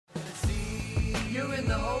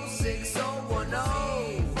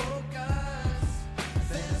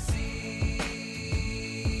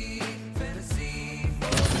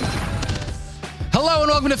Hello and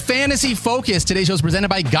welcome to Fantasy Focus. Today's show is presented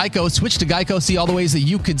by Geico. Switch to Geico. See all the ways that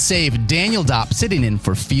you could save. Daniel Dopp sitting in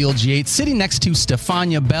for Field Yates, sitting next to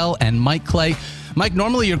Stefania Bell and Mike Clay. Mike,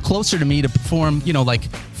 normally you're closer to me to perform, like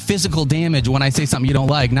physical damage when I say something you don't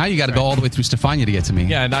like. Now you got to go all the way through Stefania to get to me.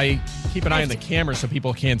 Yeah, and I keep an eye on the camera so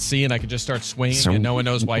people can't see, and I can just start swinging, and no one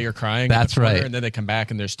knows why you're crying. That's right. And then they come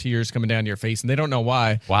back, and there's tears coming down your face, and they don't know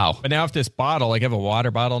why. Wow. But now if this bottle, like I have a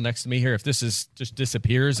water bottle next to me here, if this is just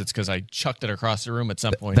disappears, it's because I chucked it across the room at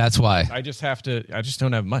some point. That's why. I just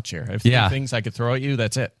don't have much here. If Yeah. things I could throw at you,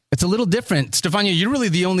 that's it. It's a little different. Stefania, you're really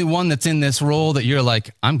the only one that's in this role that you're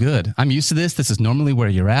like, I'm good. I'm used to this. This is normally where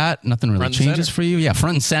you're at. Nothing really Front and changes center. for you. Yeah,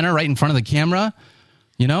 front and center, right in front of the camera.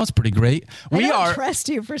 It's pretty great. I don't trust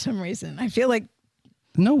you for some reason. I feel like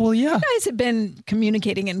No, well, yeah. you guys have been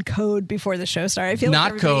communicating in code before the show started. I feel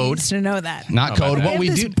Not like everybody code. needs to know that. Not code. We What have we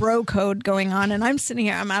this do bro code going on, and I'm sitting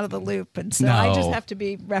here. I'm out of the loop, and so I just No. have to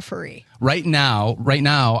be referee. right now,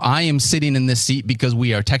 I am sitting in this seat because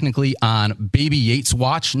we are technically on Baby Yates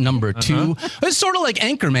Watch number 2. It's sort of like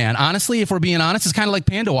Anchorman. Honestly, if we're being honest, it's kind of like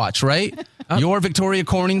Panda Watch, right? You're Victoria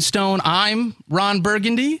Corningstone. I'm Ron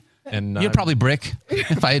Burgundy. And You're probably Brick,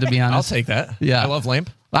 if I had to be I'll honest. take that. Yeah. I love Lamp.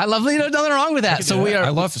 I love there's nothing wrong with that. So we are. I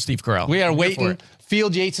love Steve Carell. We are I'm here for waiting. it.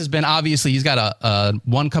 Field Yates has been he's got a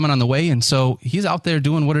one coming on the way, and so he's out there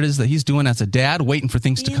doing what it is that he's doing as a dad, waiting for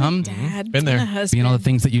things to come, Dad, Been there. being a husband. being all the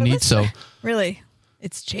things that you But need. let's- So really,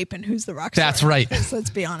 it's Chapin who's the rock star. That's right.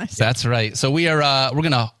 Let's be honest. that's right. So we are we're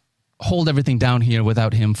gonna hold everything down here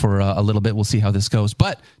without him for a little bit. We'll see how this goes.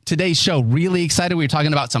 But today's show, really excited. We're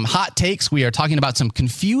talking about some hot takes. We are talking about some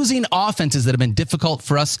confusing offenses that have been difficult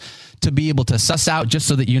for us to be able to suss out, just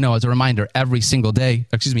so that you know, as a reminder, every single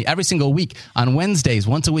week on Wednesdays,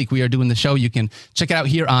 once a week, we are doing the show. You can check it out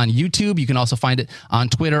here on YouTube. You can also find it on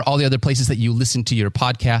Twitter, all the other places that you listen to your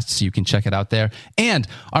podcasts. You can check it out there. And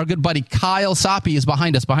our good buddy Kyle Soppe is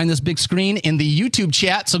behind us, behind this big screen in the YouTube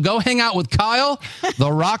chat. So go hang out with Kyle,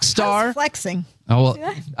 the rock star. Flexing. Oh,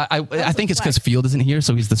 well, I think it's because Field isn't here,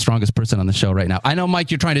 so he's the strongest person on the show right now. I know,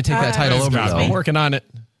 Mike, you're trying to take that title over, I'm though. working on it.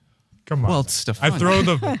 Come on. Well, it's I throw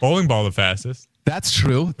the bowling ball the fastest. That's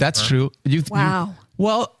true. That's true. Wow.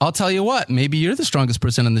 Well, I'll tell you what. Maybe you're the strongest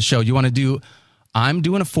person on the show. You want to do... I'm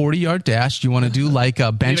doing a 40-yard dash. You want to do like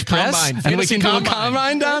a bench press? combine. And we Fantasy can do a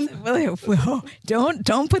combine. combine done? Well,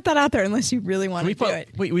 don't put that out there unless you really want to do it.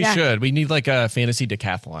 We Yeah. should. We need like a fantasy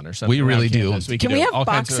decathlon or something. We really around do. campus. Can we do have all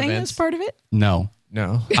kinds of boxing events. as part of it? No.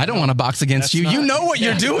 No. I don't want to box against you. That's You not- know what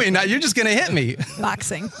you're doing. Now you're just going to hit me.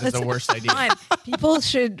 Boxing. That's the worst idea. Fine. People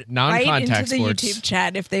should write Non-contact into the sports. YouTube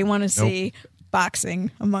chat if they want to see boxing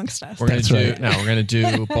amongst us. We're gonna That's do right. no. We're gonna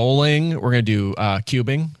do bowling. We're gonna do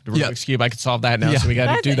cubing. The Yeah. Rubik's cube. I can solve that now. Yeah. So we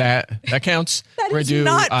got to do that. That counts. That we're is gonna do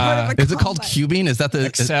not part of a Is it called combine. cubing? Is that the...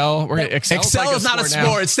 Excel. We're gonna Excel. Excel is not a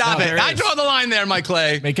sport. Stop No, it. there I is. draw the line there, Mike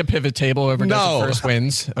Clay. Make a pivot table. Whoever No. does it first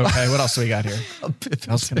wins. Okay. What else do we got here? What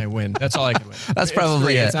else can I win? That's all I can win. That's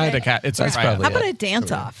probably It's it. not a cat. It's That's a probably How about a dance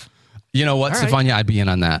off? You know what, All right. Stefania? I'd be in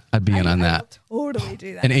on that. I'd be in on that. I will totally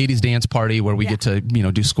do that. An 80s dance party where we get to,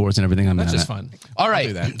 do scores and everything. That's in just on fun. that. All I'll right.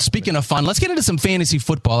 do that. Speaking of fun, let's get into some fantasy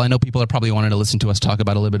football. I know people are probably wanting to listen to us talk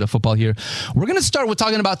about a little bit of football here. We're going to start with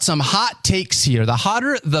talking about some hot takes here. The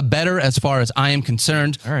hotter, the better, as far as I am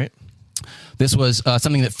concerned. All right. This was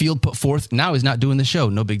something that Field put forth. Now he's not doing the show.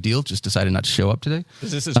 No big deal. Just decided not to show up today.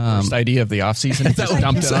 Is this his worst idea of the offseason? He just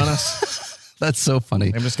dumped it on us. That's so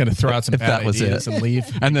funny. I'm just going to throw out some If bad that was ideas it. and leave.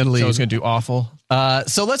 And then leave. So I was going to do awful.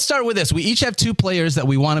 So let's start with this. We each have 2 players that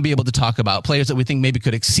we want to be able to talk about, players that we think maybe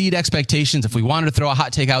could exceed expectations. If we wanted to throw a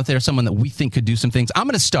hot take out there, someone that we think could do some things. I'm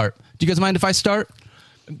going to start. Do you guys mind if I start?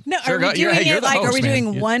 No, Sure, are we you're doing the it like, are host, we man.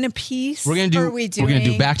 doing one apiece? We're gonna do- Or are we we're gonna do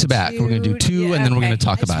doing back-to-back. We're gonna do 2, and then we're gonna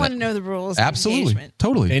talk I about just want it. to know the rules. Absolutely. Of engagement.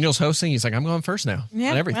 Totally. Daniel's hosting. He's like, I'm going first now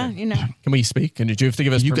Yeah, on everything. well, you know. Can we speak? And did you have to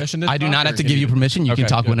give us permission? I do not have to give you permission. You can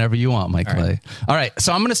talk good. whenever you want, Mike All right. Clay. All right.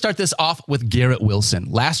 So I'm going to start this off with Garrett Wilson.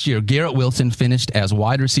 Last year, Garrett Wilson finished as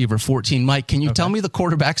wide receiver 14. Mike, can you tell me the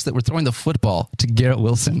quarterbacks that were throwing the football to Garrett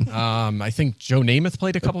Wilson? I think Joe Namath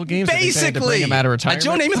played a couple of games. I think they had to bring Basically, him out of retirement.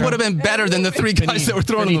 Joe Namath would have been better than the 3 guys that were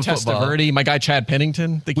throwing him the football. Testaverde, my guy Chad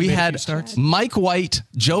Pennington. Think he We made a few had starts. Mike White,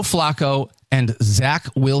 Joe Flacco, and Zach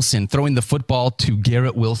Wilson throwing the football to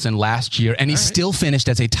Garrett Wilson last year, and he still finished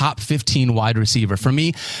as a top 15 wide receiver. For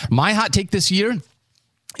me, my hot take this year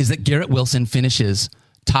is that Garrett Wilson finishes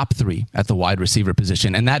top 3 at the wide receiver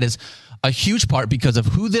position, and that is a huge part because of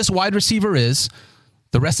who this wide receiver is.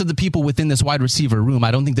 The rest of the people within this wide receiver room,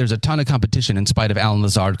 I don't think there's a ton of competition in spite of Alan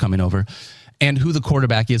Lazard coming over. and who the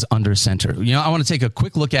quarterback is under center. You know, I want to take a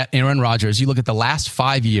quick look at Aaron Rodgers. You look at the last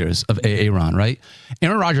 5 years of Aaron, right?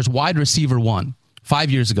 Aaron Rodgers, wide receiver 1.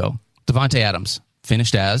 5 years ago, Davante Adams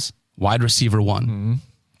finished as wide receiver 1. Mm-hmm.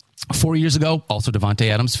 4 years ago, also Davante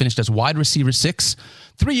Adams finished as wide receiver 6.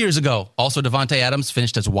 3 years ago, also Davante Adams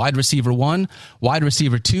finished as wide receiver 1, wide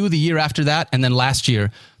receiver 2 the year after that. And then last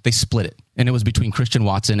year, they split it. And it was between Christian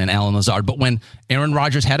Watson and Allen Lazard. But when Aaron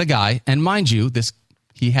Rodgers had a guy, and mind you,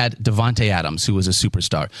 he had Davante Adams, who was a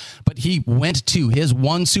superstar. But he went to his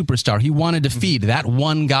one superstar. He wanted to feed that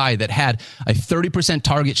one guy that had a 30%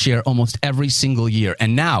 target share almost every single year.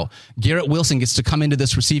 And now Garrett Wilson gets to come into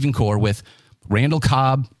this receiving core with Randall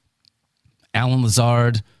Cobb, Allen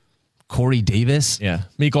Lazard, Corey Davis. Yeah.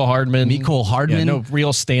 Mecole Hardman. Yeah, no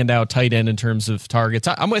real standout tight end in terms of targets.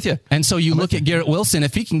 I'm with you. And so you look at Garrett Wilson,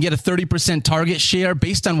 if he can get a 30% target share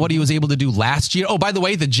based on what he was able to do last year. Oh, by the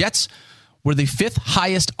way, the Jets were the 5th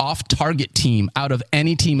highest off-target team out of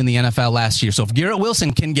any team in the NFL last year. So if Garrett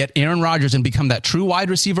Wilson can get Aaron Rodgers and become that true wide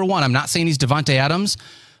receiver 1, I'm not saying he's Davante Adams,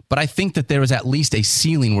 but I think that there is at least a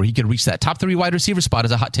ceiling where he could reach that top 3 wide receiver spot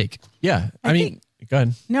as a hot take. Yeah. I mean, go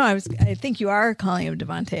ahead. No, I think you are calling him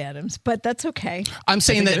Davante Adams, but that's okay. I'm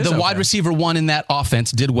saying that the wide receiver 1 in that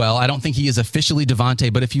offense did well. I don't think he is officially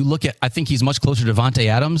Davante, but if you look at, I think he's much closer to Davante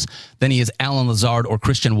Adams than he is Allen Lazard or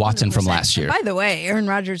Christian Watson 100%. From last year. By the way, Aaron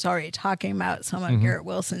Rodgers already talking about some of Garrett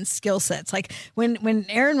Wilson's skill sets. Like when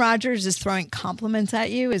Aaron Rodgers is throwing compliments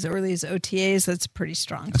at you as early as OTAs, that's pretty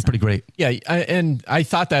strong. That's pretty great. Yeah, and I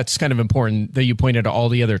thought that's kind of important that you pointed to all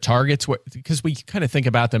the other targets, because we kind of think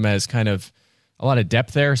about them as kind of a lot of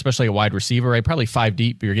depth there, especially a wide receiver, right? Probably 5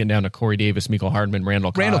 deep, but you're getting down to Corey Davis, Mecole Hardman,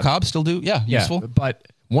 Randall Cobb. Randall Cobb still do, useful. But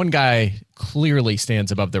one guy clearly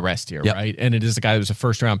stands above the rest here, right? And it is the guy who was a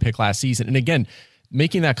first-round pick last season. And again,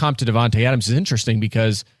 making that comp to Davante Adams is interesting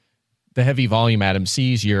because the heavy volume Adams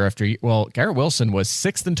sees year after year. Well, Garrett Wilson was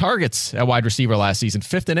 6th in targets at wide receiver last season,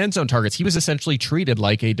 5th in end zone targets. He was essentially treated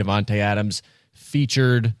like a Davante Adams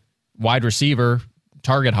featured wide receiver,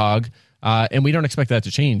 target hog. And we don't expect that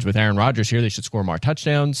to change with Aaron Rodgers here. They should score more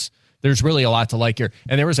touchdowns. There's really a lot to like here.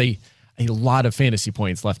 And there was a lot of fantasy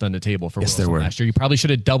points left on the table for Wilson last year. You probably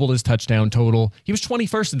should have doubled his touchdown total. He was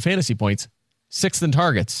 21st in fantasy points, 6th in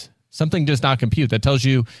targets. Something does not compute. That tells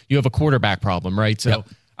you have a quarterback problem, right? So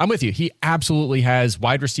I'm with you. He absolutely has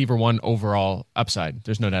wide receiver 1 overall upside.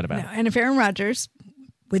 There's no doubt about it. And if Aaron Rodgers,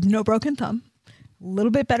 with no broken thumb, a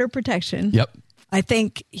little bit better protection. I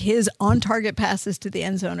think his on-target passes to the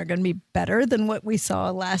end zone are going to be better than what we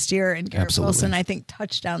saw last year. And Garrett Wilson, I think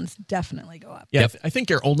touchdowns definitely go up. Yeah, I think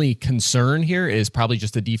your only concern here is probably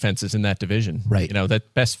just the defenses in that division. Right. You know,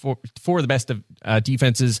 that best four of the best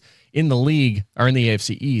defenses in the league are in the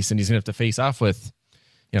AFC East, and he's going to have to face off with,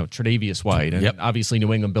 Tre'Davious White. And obviously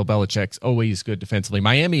New England, Bill Belichick's always good defensively.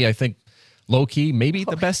 Miami, I think, low-key, maybe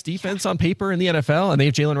the best defense on paper in the NFL, and they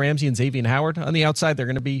have Jalen Ramsey and Xavier Howard on the outside. They're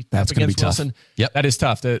going to be That's up against tough. Wilson. Yep. That is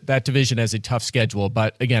tough. That division has a tough schedule,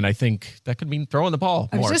 but again, I think that could mean throwing the ball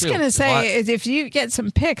more. I was just going to say, if you get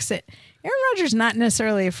some picks, Aaron Rodgers not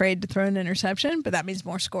necessarily afraid to throw an interception, but that means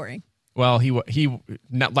more scoring. Well, he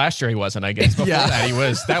not last year he wasn't, I guess. Before that he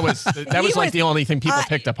was. That was like the only thing people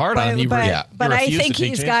picked apart on. But I think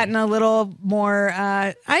he's gotten a little more.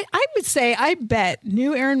 I would say I bet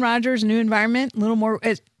new Aaron Rodgers, new environment, a little more,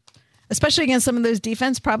 especially against some of those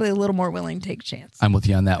defense, probably a little more willing to take a chance. I'm with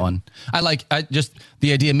you on that one. I just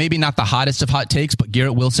the idea, maybe not the hottest of hot takes, but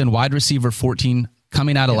Garrett Wilson, wide receiver 14.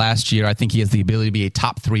 Coming out of last year, I think he has the ability to be a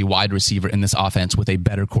top 3 wide receiver in this offense with a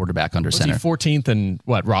better quarterback under center. Was he 14th in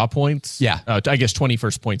raw points? Yeah. I guess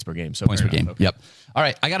 21st points per game. So points per game. Okay. Yep. All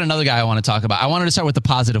right. I got another guy I want to talk about. I wanted to start with the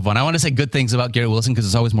positive one. I want to say good things about Garrett Wilson because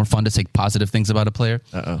it's always more fun to say positive things about a player.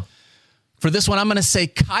 For this one, I'm going to say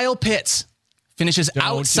Kyle Pitts finishes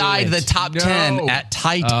outside the top 10 at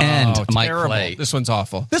tight end. Mike Clay. This one's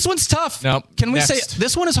awful. This one's tough. Nope. Can we say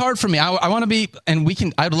this one is hard for me? I want to be, and we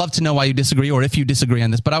can. I'd love to know why you disagree or if you disagree on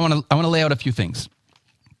this. But I want to lay out a few things.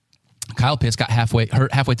 Kyle Pitts got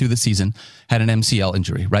hurt halfway through the season, had an MCL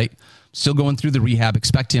injury. Right, still going through the rehab.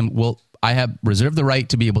 Expect him. I have reserved the right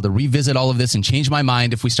to be able to revisit all of this and change my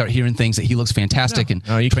mind if we start hearing things that he looks fantastic in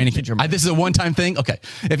training camp. This is a one-time thing. Okay.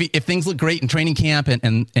 If things look great in training camp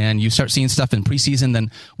and you start seeing stuff in preseason,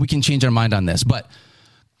 then we can change our mind on this. But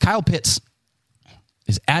Kyle Pitts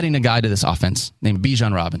is adding a guy to this offense named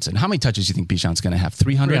Bijan Robinson. How many touches do you think Bijan's going to have?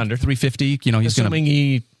 300, 350? He's assuming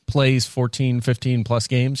he plays 14, 15 plus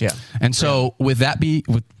games. Yeah. And so with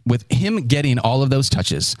him getting all of those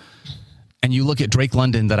touches, and you look at Drake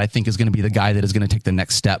London, that I think is going to be the guy that is going to take the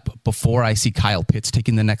next step before I see Kyle Pitts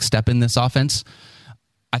taking the next step in this offense.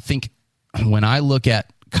 I think when I look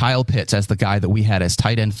at Kyle Pitts as the guy that we had as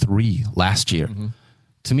tight end 3 last year. Mm-hmm.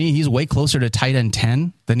 To me, he's way closer to tight end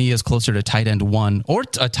 10 than he is closer to tight end 1 or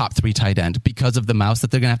a top 3 tight end because of the mouse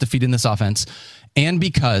that they're going to have to feed in this offense. And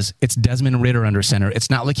because it's Desmond Ridder under center, it's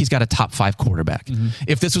not like he's got a top 5 quarterback. Mm-hmm.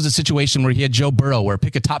 If this was a situation where he had Joe Burrow or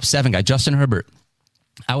pick a top 7 guy, Justin Herbert,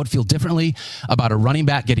 I would feel differently about a running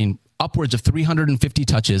back getting upwards of 350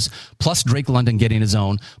 touches, plus Drake London getting his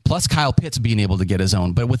own, plus Kyle Pitts being able to get his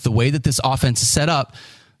own. But with the way that this offense is set up,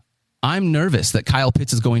 I'm nervous that Kyle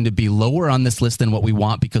Pitts is going to be lower on this list than what we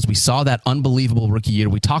want because we saw that unbelievable rookie year.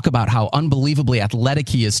 We talk about how unbelievably athletic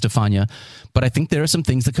he is, Stefania, but I think there are some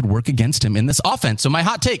things that could work against him in this offense. So my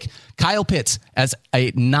hot take, Kyle Pitts as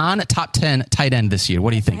a non-top 10 tight end this year. What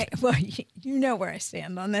do you think? Well, you know where I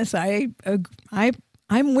stand on this. I'm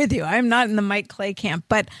with you. I'm not in the Mike Clay camp,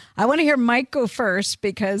 but I want to hear Mike go first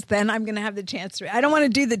because then I'm going to have the chance to. I don't want to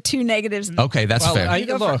do the 2 negatives. Okay, that's fair.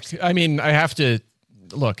 I have to.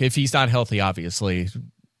 Look, if he's not healthy, obviously,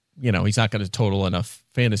 he's not going to total enough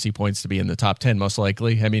fantasy points to be in the top 10, most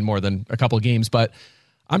likely. I mean, more than a couple of games, but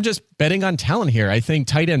I'm just betting on talent here. I think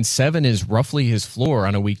tight end 7 is roughly his floor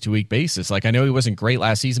on a week-to-week basis. Like, I know he wasn't great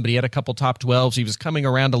last season, but he had a couple top 12s. He was coming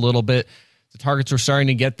around a little bit. The targets were starting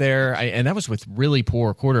to get there, and that was with really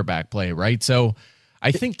poor quarterback play, right? So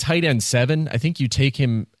I think tight end 7, I think you take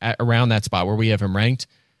him around that spot where we have him ranked.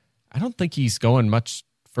 I don't think he's going much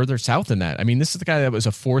further south than that. I mean, this is the guy that was a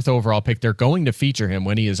 4th overall pick. They're going to feature him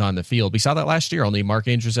when he is on the field. We saw that last year. Only Mark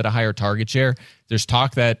Andrews at a higher target share. There's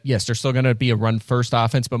talk that, yes, they're still going to be a run-first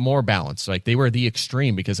offense, but more balanced. Like, they were the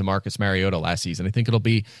extreme because of Marcus Mariota last season. I think it'll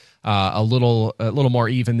be a little more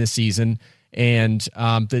even this season. And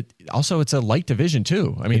also, it's a light division,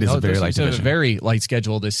 too. I mean, it is a very light division. A very light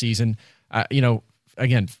schedule this season.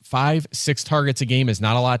 Again, 5-6 targets a game is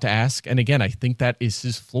not a lot to ask. And again, I think that is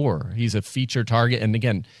his floor. He's a feature target. And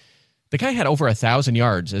again, the guy had over 1,000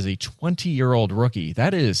 yards as a 20-year-old rookie.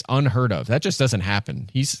 That is unheard of. That just doesn't happen.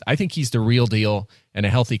 I think he's the real deal. And a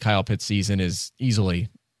healthy Kyle Pitts season is easily.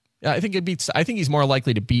 I think he's more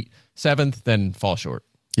likely to beat 7th than fall short.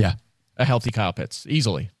 Yeah, a healthy Kyle Pitts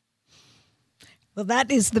easily. Well,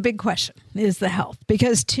 that is the big question, is the health.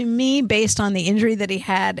 Because to me, based on the injury that he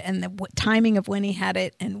had and the timing of when he had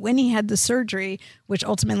it and when he had the surgery, which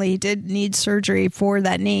ultimately he did need surgery for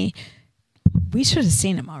that knee, we should have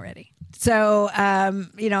seen him already. So,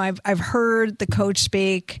 I've heard the coach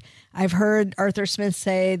speak. I've heard Arthur Smith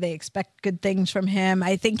say they expect good things from him.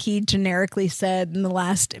 I think he generically said in the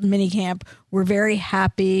last minicamp, we're very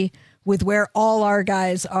happy with where all our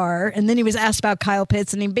guys are. And then he was asked about Kyle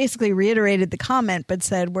Pitts, and he basically reiterated the comment, but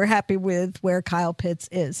said, we're happy with where Kyle Pitts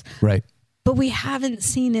is. Right. But we haven't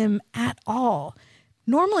seen him at all.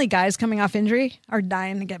 Normally, guys coming off injury are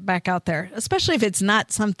dying to get back out there, especially if it's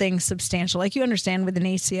not something substantial. Like you understand with an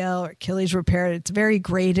ACL or Achilles repair, it's a very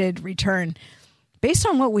graded return. Based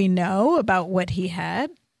on what we know about what he had,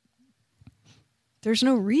 there's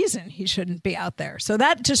no reason he shouldn't be out there. So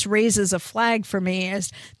that just raises a flag for me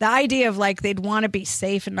as the idea of like they'd want to be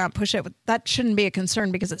safe and not push it. That shouldn't be a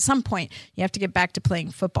concern because at some point you have to get back to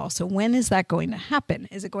playing football. So when is that going to happen?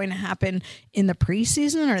 Is it going to happen in the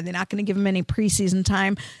preseason, or are they not going to give him any preseason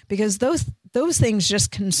time? Because those things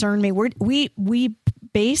just concern me. We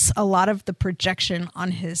base a lot of the projection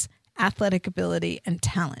on his athletic ability and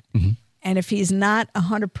talent. Mm-hmm. And if he's not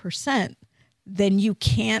 100%, then you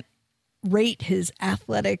can't rate his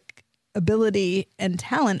athletic ability and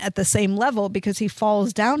talent at the same level because he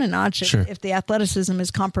falls down a notch if the athleticism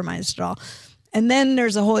is compromised at all. And then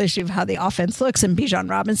there's a whole issue of how the offense looks and Bijan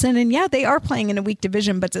Robinson. And yeah, they are playing in a weak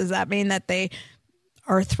division, but does that mean that they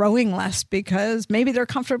are throwing less because maybe they're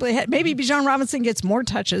comfortably ahead? Maybe Bijan Robinson gets more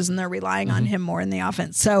touches and they're relying on him more in the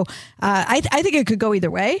offense. So I think it could go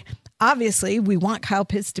either way. Obviously, we want Kyle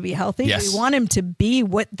Pitts to be healthy. Yes. We want him to be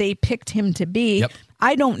what they picked him to be. Yep.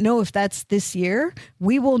 I don't know if that's this year.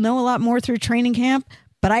 We will know a lot more through training camp,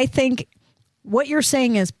 but I think what you're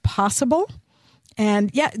saying is possible. And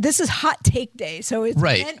yeah, this is hot take day, so it's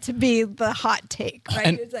meant to be the hot take,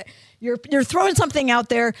 right? It's like you're throwing something out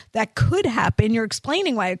there that could happen. You're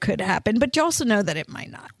explaining why it could happen, but you also know that it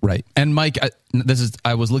might not. Right. And Mike,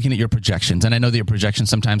 I was looking at your projections, and I know that your projections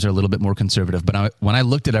sometimes are a little bit more conservative, but when I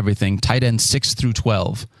looked at everything, tight end 6 through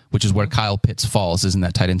 12, which is where Kyle Pitts falls, is in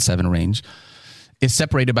that tight end 7 range. is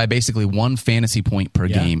separated by basically 1 fantasy point per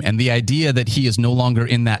game. And the idea that he is no longer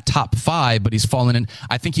in that top 5, but he's fallen in,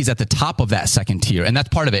 I think he's at the top of that second tier. And that's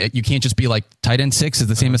part of it. You can't just be like tight end 6 is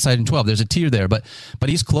the same as tight end 12. There's a tier there, but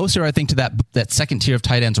he's closer, I think, to that second tier of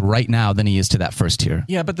tight ends right now than he is to that first tier.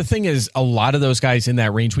 Yeah, but the thing is, a lot of those guys in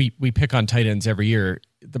that range, we pick on tight ends every year.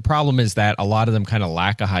 The problem is that a lot of them kind of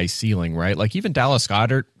lack a high ceiling, right? Like even Dallas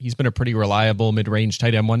Goedert, he's been a pretty reliable mid-range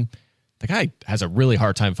tight end one. The guy has a really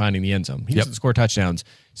hard time finding the end zone. He doesn't score touchdowns.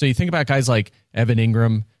 So you think about guys like Evan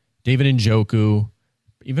Ingram, David Njoku,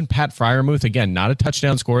 even Pat Freiermuth, again, not a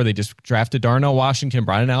touchdown scorer. They just drafted Darnell Washington,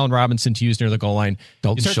 Brian Allen Robinson to use near the goal line.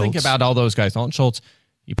 Dalton you start Schultz. thinking about all those guys. Dalton Schultz,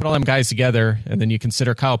 you put all them guys together, and then you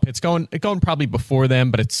consider Kyle Pitts going probably before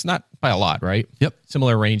them, but it's not by a lot, right? Yep.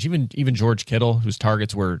 Similar range. Even George Kittle, whose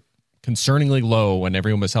targets were concerningly low when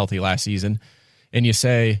everyone was healthy last season. And you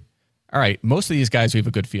say, all right, most of these guys we have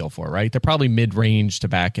a good feel for, right? They're probably mid-range to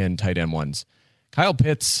back-end tight end ones. Kyle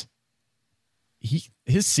Pitts,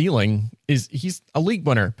 his ceiling is he's a league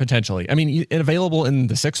winner potentially. I mean, available in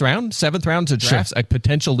the 6th round, 7th round to drafts, a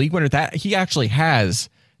potential league winner. That he actually has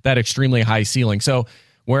that extremely high ceiling. So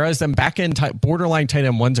whereas them back-end borderline tight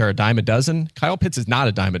end ones are a dime a dozen, Kyle Pitts is not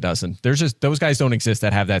a dime a dozen. There's just those guys don't exist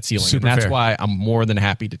that have that ceiling. Super and that's fair. why I'm more than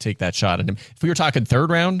happy to take that shot at him. If we were talking 3rd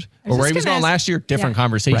round or where he was going last year, different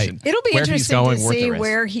conversation. Right. It'll be where interesting he's going, to worth the see risk.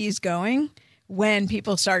 where he's going when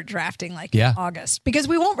people start drafting in August, because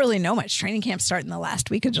we won't really know much. Training camp start in the last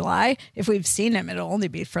week of July. If we've seen him, it'll only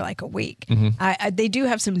be for like a week. They do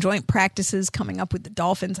have some joint practices coming up with the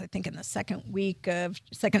Dolphins, I think in the second week of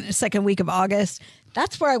August.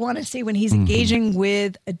 That's where I want to see when he's engaging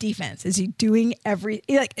with a defense. Is he doing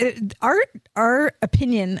our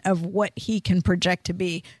opinion of what he can project to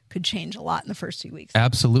be could change a lot in the first 2 weeks.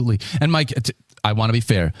 Absolutely. And Mike, I want to be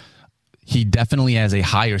fair. He definitely has a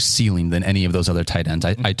higher ceiling than any of those other tight ends.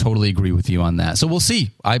 I totally agree with you on that. So we'll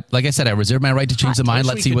see. Like I said, I reserve my right to change the mind.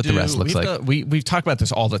 Let's see what the rest looks like. We've talked about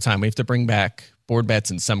this all the time. We have to bring back board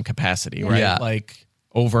bets in some capacity, right? Yeah. Like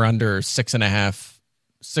over under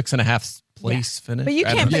 6.5 place finish. But you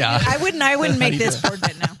can't. I wouldn't make this board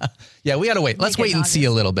bet now. Yeah, we got to wait. Let's wait and see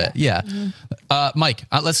a little bit. Yeah. Mike,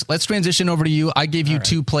 let's transition over to you. I gave you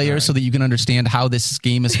 2 players so that you can understand how this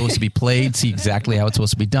game is supposed to be played, see exactly how it's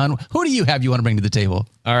supposed to be done. Who do you want to bring to the table?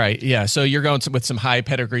 All right. Yeah. So you're going with some high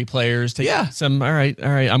pedigree players. All right.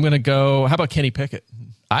 I'm going to go. How about Kenny Pickett?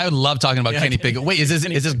 I would love talking about Kenny Pickett. Wait, is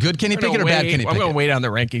this good Kenny Pickett or bad Kenny Pickett? I'm going way down the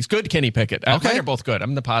rankings. Good Kenny Pickett. Okay. They're both good.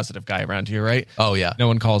 I'm the positive guy around here, right? Oh, yeah. No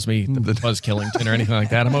one calls me the Buzz Killington or anything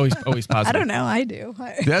like that. I'm always positive. I don't know. I do.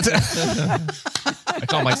 That's I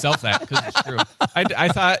call myself that because it's true. I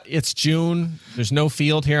thought it's June. There's no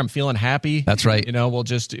field here. I'm feeling happy. That's right.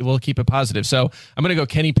 We'll keep it positive. So I'm going to go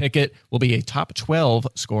Kenny Pickett will be a top 12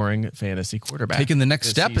 scoring fantasy quarterback. Taking the next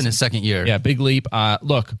step in his second year. Yeah, big leap.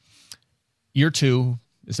 Look, year 2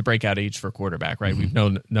 is the breakout age for a quarterback, right? We've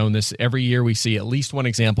known this every year. We see at least one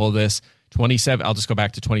example of this. 27. I'll just go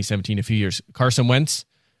back to 2017, a few years. Carson Wentz,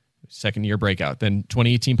 second year breakout. Then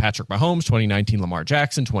 2018, Patrick Mahomes. 2019, Lamar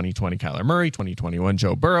Jackson. 2020, Kyler Murray. 2021,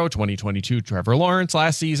 Joe Burrow. 2022, Trevor Lawrence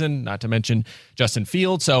last season, not to mention Justin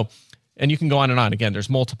Fields. So, and you can go on and on. Again, there's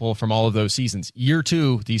multiple from all of those seasons. Year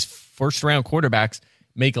 2, these first round quarterbacks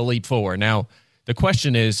make a leap forward. Now, the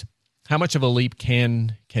question is, how much of a leap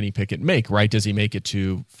can Kenny Pickett make, right? Does he make it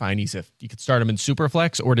to Fineys if you could start him in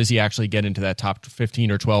Superflex, or does he actually get into that top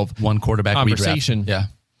 15 or 12 one quarterback conversation? Redraft. Yeah.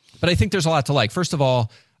 But I think there's a lot to like. First of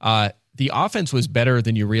all, the offense was better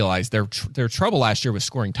than you realize. Their trouble last year was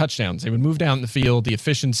scoring touchdowns. They would move down the field, the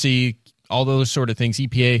efficiency, all those sort of things.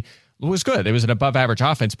 EPA was good. It was an above average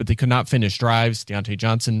offense, but they could not finish drives. Deontay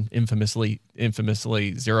Johnson infamously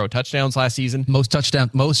 0 touchdowns last season. Most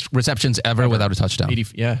receptions ever without a touchdown.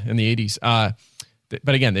 80, in the 80s.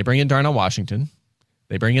 But again, they bring in Darnell Washington.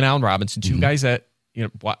 They bring in Allen Robinson, 2 guys that,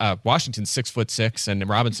 Washington's 6'6", and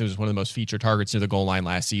Robinson was one of the most featured targets near the goal line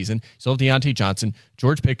last season. Still have Deontay Johnson,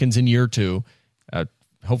 George Pickens in year 2.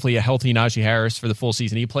 Hopefully a healthy Najee Harris for the full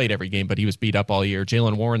season. He played every game, but he was beat up all year.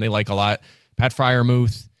 Jaylen Warren, they like a lot. Pat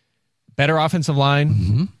Freiermuth. Better offensive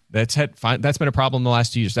line. That's been a problem the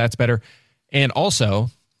last 2 years. That's better. And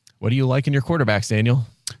also, what do you like in your quarterbacks, Daniel?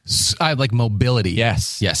 I like mobility.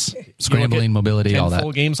 Yes. Scrambling, mobility, all that.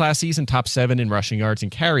 Full games last season, top 7 in rushing yards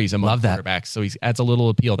and carries among quarterbacks. So he adds a little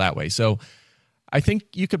appeal that way. So I think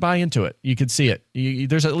you could buy into it. You could see it.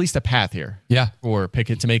 There's at least a path here. Yeah. For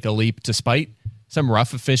Pickett to make a leap despite some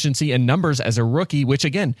rough efficiency and numbers as a rookie, which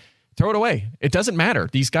again, throw it away. It doesn't matter.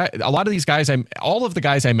 All of the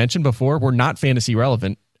guys I mentioned before were not fantasy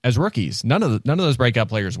relevant as rookies. None of those breakout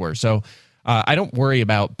players were. So I don't worry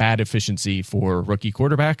about bad efficiency for rookie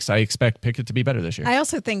quarterbacks. I expect Pickett to be better this year. I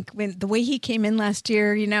also think the way he came in last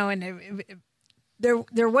year, and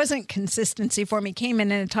there wasn't consistency for him. He came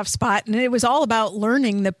in a tough spot, and it was all about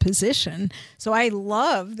learning the position. So I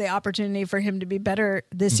love the opportunity for him to be better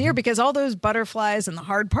this year, because all those butterflies and the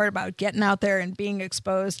hard part about getting out there and being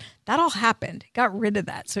exposed, that all happened. He got rid of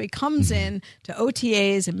that. So he comes in to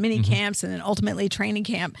OTAs and mini camps and then ultimately training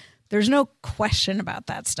camp. There's no question about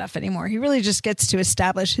that stuff anymore. He really just gets to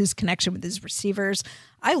establish his connection with his receivers.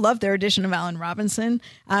 I love their addition of Allen Robinson.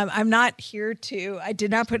 I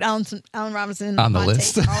did not put Allen Robinson on the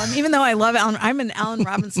list, column, even though I love Allen. I'm an Allen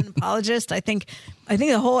Robinson apologist. I think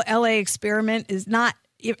the whole LA experiment is not.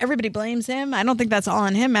 Everybody blames him. I don't think that's all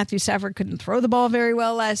on him. Matthew Stafford couldn't throw the ball very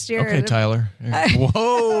well last year. Okay, Tyler.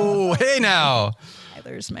 Whoa, hey now.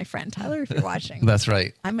 Tyler's my friend. Tyler, if you're watching. That's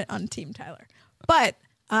right. I'm on Team Tyler. But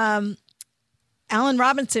Allen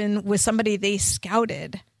Robinson was somebody they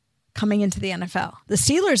scouted coming into the NFL. The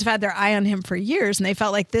Steelers have had their eye on him for years, and they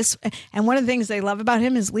felt like this. And one of the things they love about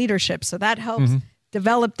him is leadership. So that helps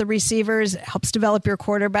develop the receivers, helps develop your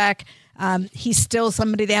quarterback. He's still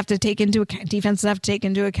somebody they have to take into account, defenses have to take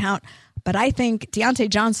into account. But I think Deontay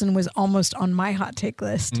Johnson was almost on my hot take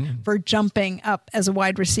list for jumping up as a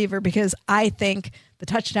wide receiver, because I think the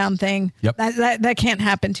touchdown thing, that can't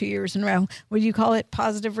happen 2 years in a row. What do you call it?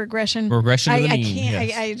 Positive regression? Regression to the mean.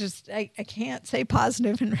 I can't say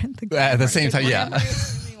positive and at the same time, yeah.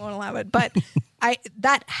 You won't allow it. But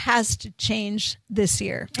that has to change this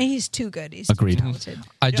year. And he's too good. He's Agreed. Too talented.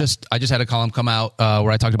 I just had a column come out where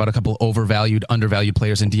I talked about a couple overvalued, undervalued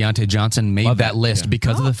players, and Deontay Johnson made that list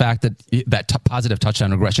because of the fact that positive touchdown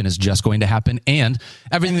regression is just going to happen. And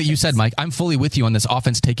everything that you said, Mike, I'm fully with you on this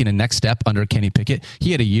offense taking a next step under Kenny Pickett.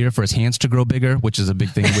 He had a year for his hands to grow bigger, which is a big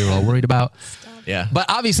thing we were all worried about. Yeah. But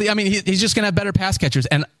obviously, I mean, he's just going to have better pass catchers.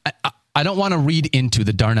 And I don't want to read into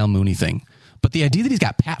the Darnell Mooney thing. But the idea that he's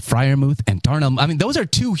got Pat Freiermuth and Darnell, I mean, those are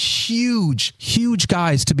two huge, huge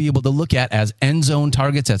guys to be able to look at as end zone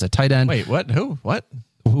targets as a tight end. Wait, what? Who? What?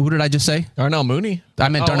 Who did I just say? Darnell Mooney? I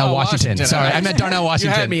meant Darnell Washington. Sorry, I meant Darnell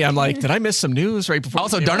Washington. You had me. I'm like, did I miss some news right before?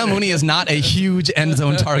 Also, Darnell Mooney is not a huge end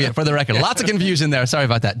zone target, for the record. Lots of confusion there. Sorry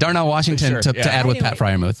about that. Darnell Washington to add with Pat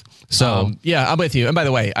Freiermuth. So yeah, I'm with you. And by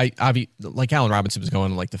the way, I like Allen Robinson was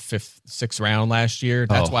going in like the 5th, 6th round last year.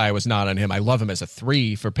 That's why I was not on him. I love him as a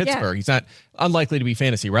 3 for Pittsburgh. Yeah. He's not unlikely to be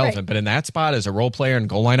fantasy relevant, but in that spot as a role player and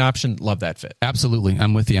goal line option, love that fit. Absolutely.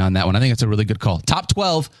 I'm with you on that one. I think it's a really good call. Top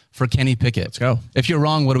 12 for Kenny Pickett. Let's go. If you're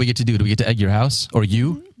wrong, what do we get to do? Do we get to egg your house or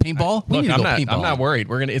you? Paintball? Look, I'm not worried.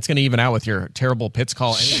 It's going to even out with your terrible Pitts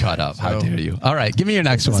call. Anyway, Shut up. How dare you? All right. Give me your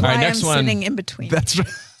next one. All right, next one. Sitting in between. That's right.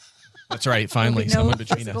 That's right. Finally, someone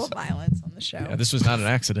between us. Violence on the show. Yeah, this was not an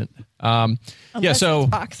accident. Unless it's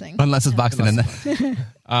boxing. Unless it's boxing.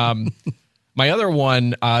 My other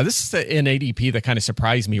one, this is an ADP that kind of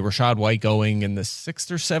surprised me. Rachaad White going in the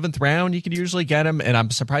 6th or 7th round. You could usually get him, and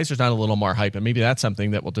I'm surprised there's not a little more hype, and maybe that's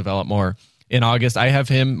something that will develop more in August. I have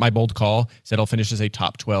him, my bold call, said he'll finish as a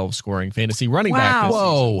top 12 scoring fantasy running back this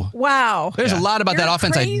season. Wow. There's a lot about that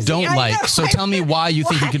offense crazy. I don't like. So tell me why you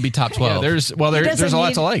think he could be top 12. Yeah, there's a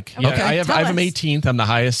lot to like. Yeah, okay. I have him 18th. I'm the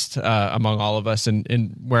highest among all of us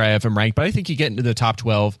in where I have him ranked, but I think you get into the top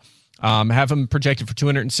 12. Have him projected for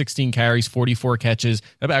 216 carries, 44 catches.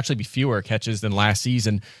 That would actually be fewer catches than last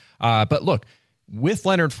season. But look, with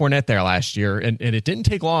Leonard Fournette there last year, and it didn't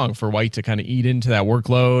take long for White to kind of eat into that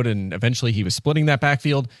workload, and eventually he was splitting that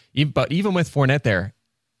backfield. But even with Fournette there,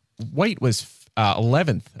 White was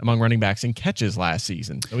 11th among running backs in catches last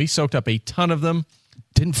season. So he soaked up a ton of them.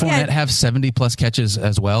 Didn't Fournette have 70-plus catches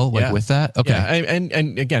as well, with that? Okay. Yeah,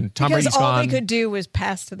 and again, Tom Brady's gone. Because all they could do was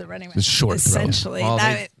pass to the running back. Short essentially. Well,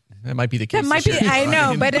 that might be the case. That might be. I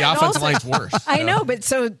know, but the offensive line's worse. I know, but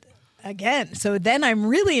so then I'm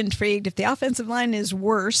really intrigued. If the offensive line is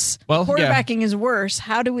worse, quarterbacking is worse.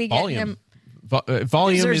 How do we get him?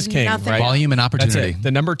 Volume is king, right? Volume and opportunity.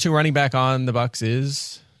 The number 2 running back on the Bucs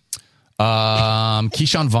is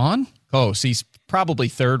Keyshawn Vaughn. Oh, so he's probably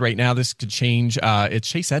 3rd right now. This could change. It's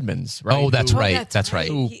Chase Edmonds, right? Oh, that's right. That's right.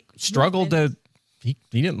 Who struggled to. He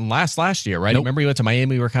didn't last year, right? Nope. Remember he went to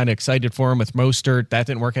Miami. We were kind of excited for him with Mostert. That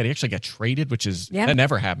didn't work out. He actually got traded, which is that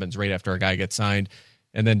never happens right after a guy gets signed,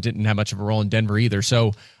 and then didn't have much of a role in Denver either.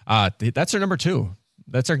 So that's their number 2.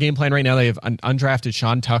 That's our game plan right now. They have undrafted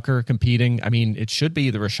Sean Tucker competing. I mean, it should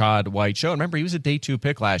be the Rachaad White show. Remember, he was a day 2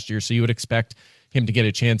 pick last year, so you would expect him to get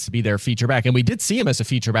a chance to be their feature back. And we did see him as a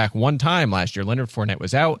feature back one time last year. Leonard Fournette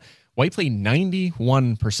was out. White played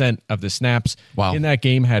 91% of the snaps in that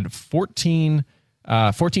game, had 14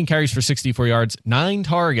 14 carries for 64 yards, 9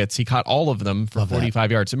 targets. He caught all of them for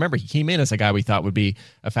 45 yards. Remember, he came in as a guy we thought would be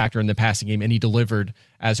a factor in the passing game, and he delivered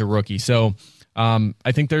as a rookie. So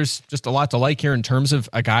I think there's just a lot to like here in terms of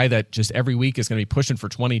a guy that just every week is going to be pushing for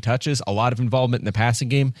 20 touches, a lot of involvement in the passing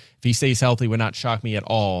game. If he stays healthy, would not shock me at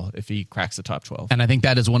all if he cracks the top 12. And I think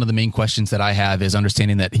that is one of the main questions that I have, is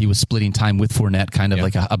understanding that he was splitting time with Fournette, kind of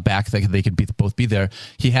like a back that they could both be there.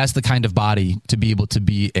 He has the kind of body to be able to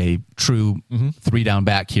be a true 3-down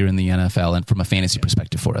back here in the NFL and from a fantasy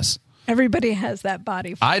perspective for us. Everybody has that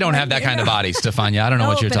body. I don't have that kind of body, Stefania. I don't know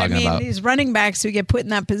what you're talking about. These running backs who get put in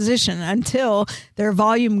that position until their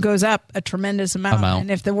volume goes up a tremendous amount. And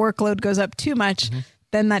if the workload goes up too much,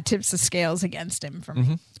 then that tips the scales against him for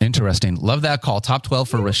me. Interesting. Love that call. Top 12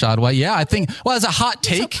 for Rachaad White. Yeah, I think, well, as a hot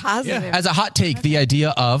take, the idea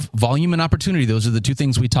of volume and opportunity, those are the two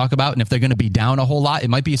things we talk about. And if they're going to be down a whole lot, it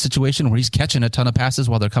might be a situation where he's catching a ton of passes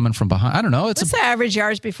while they're coming from behind. I don't know. What's the average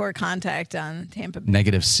yards before contact on Tampa Bay?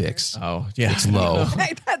 -6. Oh, yeah. It's low.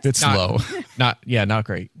 It's low. Not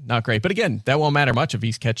great. Not great. But again, that won't matter much if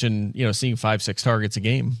he's catching, seeing 5-6 targets a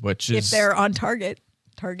game, which is. If they're on targets.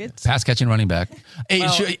 Pass catching running back.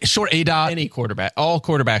 Short A-dot. Any quarterback. All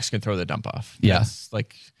quarterbacks can throw the dump off. Yeah.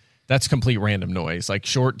 That's complete random noise. Like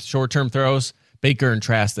short-term throws, Baker and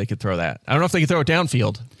Trask, they could throw that. I don't know if they could throw it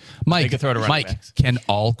downfield. Mike, they could throw it to running backs. Can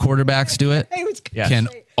all quarterbacks do it? Yes. Can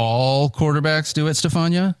all quarterbacks do it,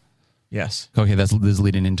 Stefania? Yes. Okay, this is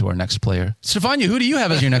leading into our next player. Stefania, who do you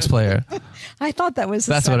have as your next player? I thought that was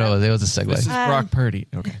That's what it was. It was a segue. This is Brock Purdy.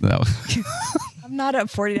 Okay. No. I'm not a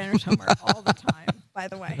 49ers homer all the time, by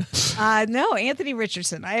the way. No, Anthony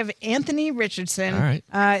Richardson. I have Anthony Richardson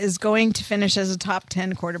is going to finish as a top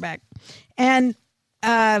 10 quarterback. And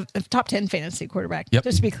top 10 fantasy quarterback,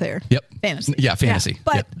 just to be clear. Fantasy. Yeah, fantasy.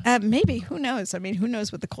 Yeah. But maybe, who knows? I mean, who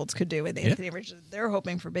knows what the Colts could do with Anthony Richardson? They're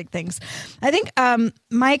hoping for big things. I think,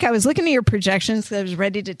 Mike, I was looking at your projections because I was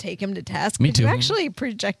ready to take him to task. Me too. You actually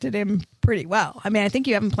projected him pretty well. I mean, I think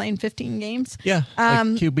you have him playing 15 games. Yeah,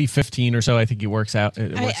 QB 15 or so. I think he works out.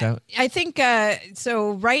 I think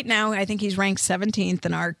so. Right now, I think he's ranked 17th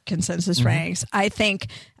in our consensus ranks. I think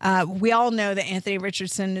we all know that Anthony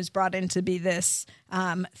Richardson is brought in to be this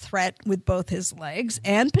threat with both his legs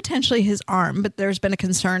and potentially his arm. But there's been a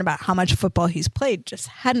concern about how much football he's played. Just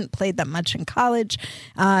hadn't played that much in college.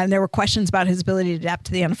 And there were questions about his ability to adapt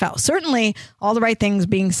to the NFL. Certainly, all the right things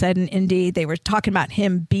being said in Indy. They were talking about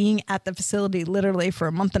him being at the facility literally for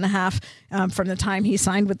a month and a half from the time he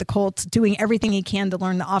signed with the Colts, doing everything he can to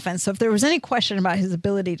learn the offense. So if there was any question about his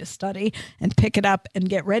ability to study and pick it up and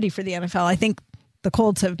get ready for the NFL, I think the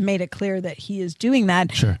Colts have made it clear that he is doing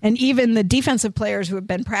that. Sure. And even the defensive players who have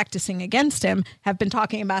been practicing against him have been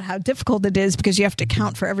talking about how difficult it is because you have to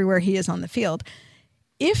count for everywhere he is on the field.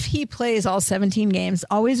 If he plays all 17 games,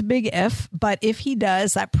 always a big if, but if he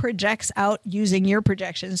does, that projects out using your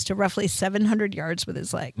projections to roughly 700 yards with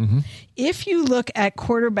his leg. If you look at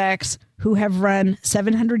quarterbacks who have run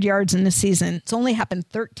 700 yards in the season, it's only happened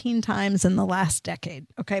 13 times in the last decade.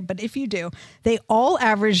 Okay. But if you do, they all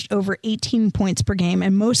averaged over 18 points per game,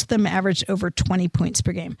 and most of them averaged over 20 points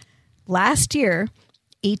per game. Last year,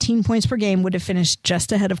 18 points per game would have finished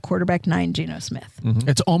just ahead of quarterback 9, Geno Smith.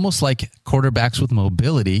 It's almost like quarterbacks with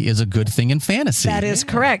mobility is a good thing in fantasy. That is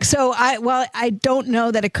correct. So I don't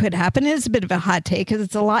know that it could happen. It's a bit of a hot take because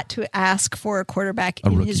it's a lot to ask for a quarterback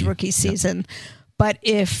in his rookie season. But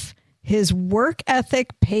if his work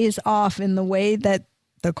ethic pays off in the way that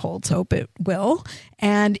the Colts hope it will,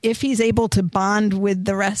 and if he's able to bond with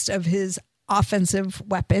the rest of his offensive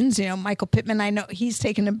weapons, Michael Pittman, I know he's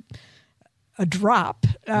taken a drop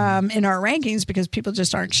in our rankings because people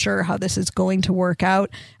just aren't sure how this is going to work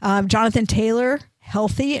out. Jonathan Taylor,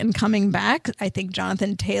 healthy and coming back. I think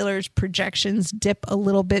Jonathan Taylor's projections dip a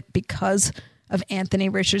little bit because of Anthony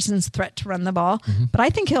Richardson's threat to run the ball. But I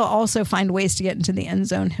think he'll also find ways to get into the end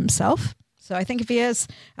zone himself. So I think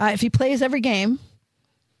if he plays every game.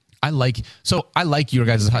 I like your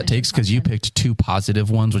guys' hot takes because you picked two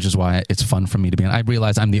positive ones, which is why it's fun for me to be on. I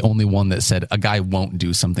realize I'm the only one that said a guy won't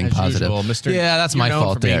do something positive. Usual, yeah, that's my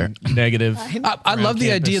fault there. Negative. I love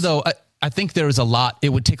the idea, though. I think there is a lot. It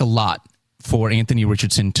would take a lot for Anthony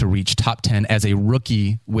Richardson to reach top 10 as a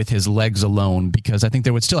rookie with his legs alone, because I think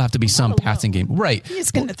there would still have to be some passing game. Right.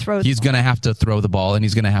 He's going to throw. He's going to have to throw the ball, and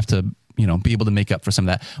he's going to have to be able to make up for some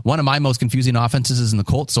of that. One of my most confusing offenses is in the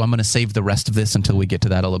Colts, so I'm going to save the rest of this until we get to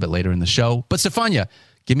that a little bit later in the show. But Stefania,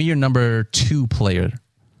 give me your number 2 player.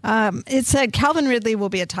 It said Calvin Ridley will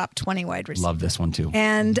be a top 20 wide receiver. Love this one too.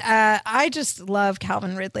 And I just love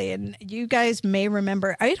Calvin Ridley. And you guys may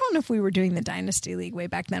remember, I don't know if we were doing the Dynasty League way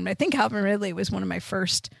back then, but I think Calvin Ridley was one of my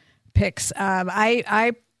first picks.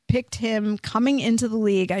 I picked him coming into the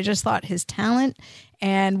league. I just thought his talent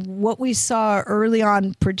and what we saw early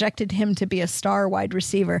on projected him to be a star wide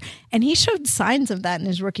receiver. And he showed signs of that in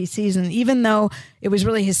his rookie season, even though it was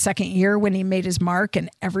really his second year when he made his mark and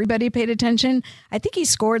everybody paid attention. I think he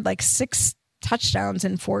scored like 6 touchdowns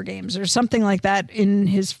in 4 games or something like that in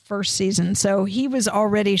his first season. So he was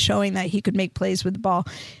already showing that he could make plays with the ball.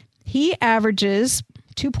 He averages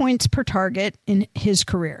 2 points per target in his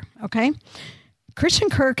career. Okay. Christian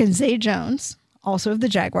Kirk and Zay Jones, also of the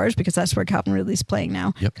Jaguars, because that's where Calvin Ridley's playing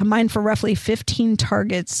now, combined for roughly 15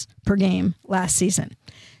 targets per game last season.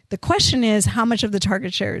 The question is, how much of the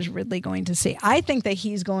target share is Ridley going to see? I think that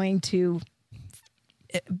he's going to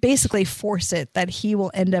basically force it, that he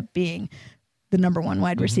will end up being the number 1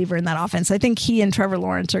 wide receiver in that offense. I think he and Trevor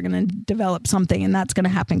Lawrence are going to develop something, and that's going to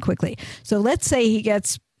happen quickly. So let's say he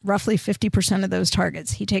gets roughly 50% of those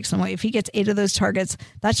targets. He takes them away. If he gets 8 of those targets,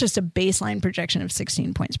 that's just a baseline projection of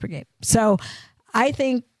 16 points per game. So I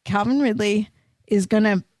think Calvin Ridley is going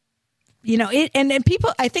to, and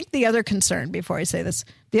people, I think the other concern, before I say this,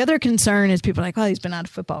 the other concern is people are like, oh, he's been out of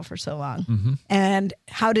football for so long. Mm-hmm. And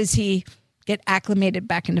how does he get acclimated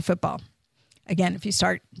back into football? Again, if you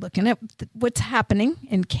start looking at what's happening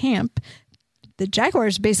in camp, the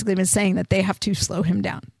Jaguars basically been saying that they have to slow him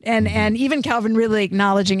down. And even Calvin Ridley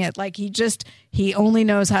acknowledging it, like he only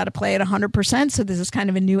knows how to play at 100%. So this is kind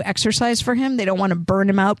of a new exercise for him. They don't want to burn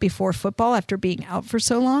him out before football after being out for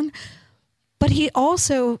so long. But he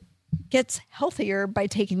also gets healthier by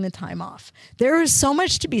taking the time off. There is so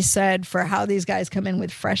much to be said for how these guys come in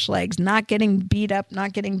with fresh legs, not getting beat up,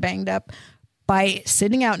 not getting banged up by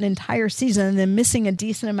sitting out an entire season and then missing a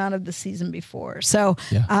decent amount of the season before. So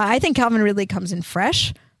I think Calvin Ridley comes in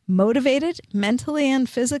fresh, motivated, mentally and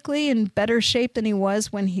physically in better shape than he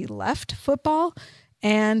was when he left football.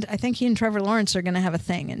 And I think he and Trevor Lawrence are going to have a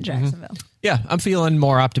thing in Jacksonville. Mm-hmm. Yeah, I'm feeling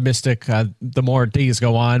more optimistic the more days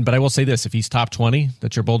go on. But I will say this, if he's top 20,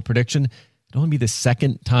 that's your bold prediction, it'll only be the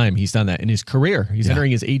second time he's done that in his career. He's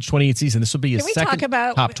entering his age 28 season. This will be his second top 20. Can we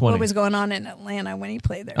talk about what was going on in Atlanta when he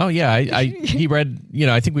played there? Oh, yeah. He read,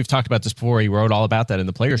 I think we've talked about this before. He wrote all about that in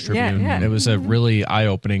the Players Tribune. Yeah. It was a really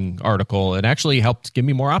eye-opening article. It actually helped give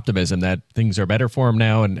me more optimism that things are better for him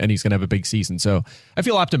now and he's going to have a big season. So I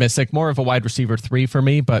feel optimistic. More of a wide receiver 3 for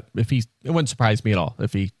me, but it wouldn't surprise me at all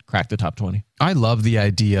if he cracked the top 20. I love the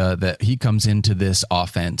idea that he comes into this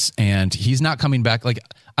offense and he's not coming back. Like,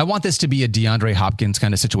 I want this to be a DeAndre Hopkins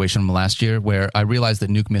kind of situation from last year where I realized that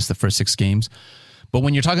Nuke missed the first 6 games. But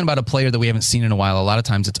when you're talking about a player that we haven't seen in a while, a lot of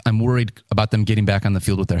times I'm worried about them getting back on the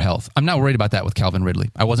field with their health. I'm not worried about that with Calvin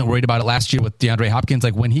Ridley. I wasn't worried about it last year with DeAndre Hopkins.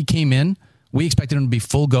 Like, when he came in, we expected him to be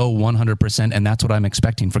full go 100%. And that's what I'm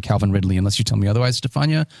expecting for Calvin Ridley, unless you tell me otherwise,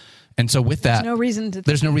 Stefania. And so with that,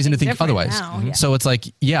 there's no reason to think otherwise. Mm-hmm. So it's like,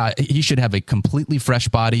 he should have a completely fresh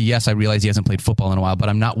body. Yes, I realize he hasn't played football in a while, but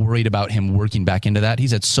I'm not worried about him working back into that.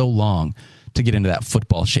 He's had so long to get into that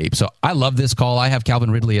football shape. So I love this call. I have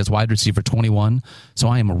Calvin Ridley as wide receiver 21. So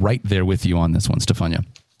I am right there with you on this one, Stefania.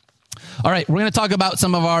 All right, we're going to talk about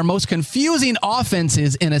some of our most confusing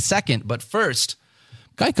offenses in a second. But first,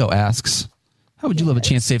 Geico asks, how would you love a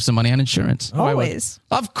chance to save some money on insurance? Always.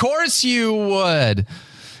 Of course you would.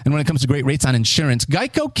 And when it comes to great rates on insurance,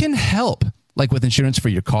 Geico can help. Like with insurance for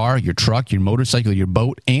your car, your truck, your motorcycle, your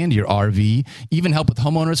boat, and your RV. Even help with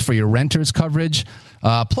homeowners for your renters coverage.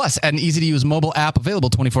 Plus, add an easy-to-use mobile app available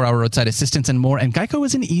 24-hour roadside assistance and more. And Geico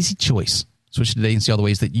is an easy choice. Switch today and see all the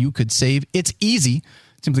ways that you could save. It's easy.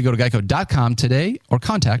 Simply go to geico.com today or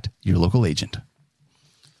contact your local agent.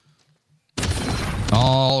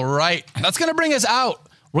 All right. That's going to bring us out.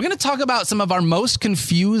 We're going to talk about some of our most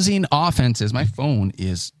confusing offenses. My phone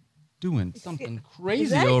is doing something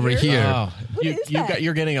crazy over here. Oh,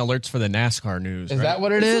 you're getting alerts for the NASCAR news. Is that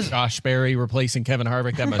what it is? Josh Berry replacing Kevin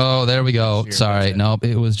Harvick. Oh, there we go. Sorry. Nope.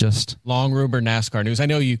 It was just long rumor NASCAR news. I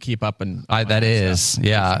know you keep up and that is.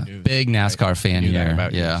 Yeah. Big NASCAR fan here.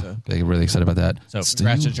 Yeah. Big, really excited about that. So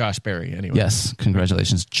congrats to Josh Berry anyway. Yes.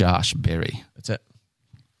 Congratulations, Josh Berry. That's it.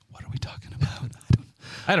 What are we talking about?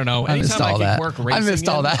 I don't know. Anytime I can work racing, I missed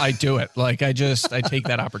all that. I do it. Like I take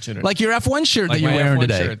that opportunity. Like your F1 shirt that you're wearing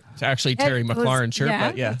today. Shirt. It's actually Terry McLaurin shirt. Yeah,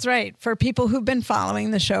 but yeah, that's right. For people who've been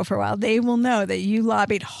following the show for a while, they will know that you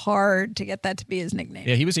lobbied hard to get that to be his nickname.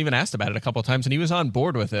 Yeah, he was even asked about it a couple of times, and he was on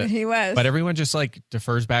board with it. He was. But everyone just like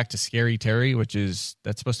defers back to Scary Terry,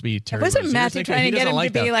 that's supposed to be Terry. Wasn't Matthew trying to get him to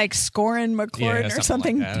be like Scoring McLaurin or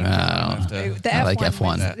something? Like I like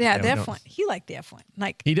F1. Yeah, the F1. He liked the F1.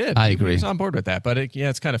 Like he did. I agree. He was on board with that, but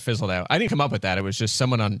it's kind of fizzled out. I didn't come up with that. It was just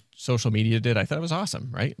someone on social media did. I thought it was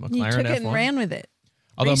awesome, right? McLaren you took it F1. And ran with it.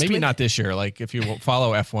 Although maybe not this year. Like if you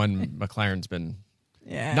follow F1, McLaren's been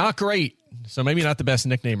Not great. So maybe not the best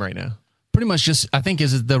nickname right now. Pretty much just, I think,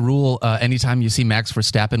 is the rule, anytime you see Max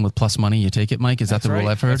Verstappen with plus money, you take it, Mike? Is that the rule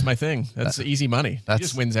I've heard? That's my thing. That's easy money. He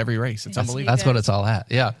just wins every race. It's unbelievable. That's what it's all at.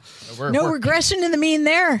 Yeah. No regression in the mean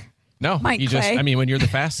there. No, Mike you Clay. just, I mean, when you're the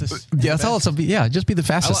fastest. Yeah, that's all it's about. Yeah, just be the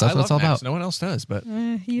fastest. That's what it's all about. No one else does, but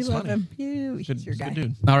you love him. He's your guy. Good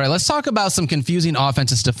dude. All right, let's talk about some confusing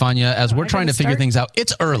offenses, Stefania, as we're trying to figure things out.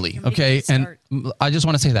 It's early, okay? And I just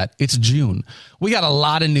want to say that. It's June. We got a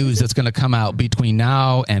lot of news that's going to come out between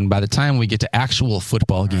now and by the time we get to actual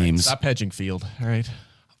football games. Stop hedging, Field. All right.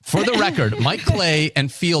 For the record, Mike Clay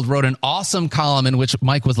and Field wrote an awesome column in which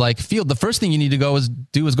Mike was like, Field, the first thing you need to go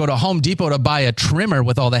do is go to Home Depot to buy a trimmer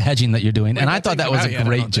with all the hedging that you're doing. And I thought that was a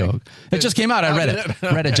great joke. It just came out. I read it.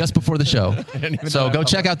 Read it just before the show. So go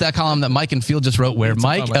check out that column that Mike and Field just wrote where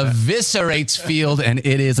Mike eviscerates Field, and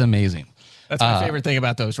it is amazing. That's my favorite thing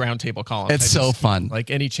about those roundtable columns. It's so fun. Like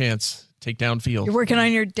any chance, take down Field. You're working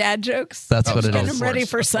on your dad jokes? That's what it is. Getting them ready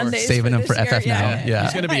for Sundays. Saving them for FF Now. Yeah.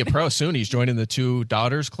 He's going to be a pro soon. He's joining the Two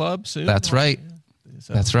Daughters Club soon. That's right.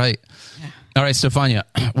 That's right. All right, Stefania,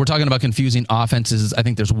 we're talking about confusing offenses. I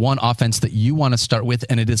think there's one offense that you want to start with,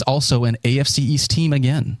 and it is also an AFC East team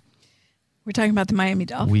again. We're talking about the Miami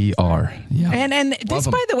Dolphins. We are. Yeah. And this,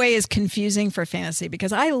 by the way, is confusing for fantasy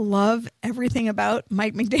because I love everything about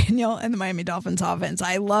Mike McDaniel and the Miami Dolphins offense.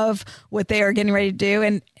 I love what they are getting ready to do.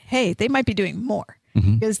 And hey, they might be doing more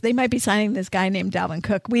because they might be signing this guy named Dalvin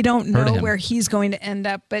Cook. We don't know where he's going to end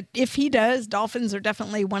up. But if he does, Dolphins are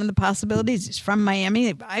definitely one of the possibilities. He's from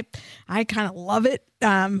Miami. I kind of love it.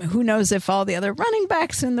 Who knows if all the other running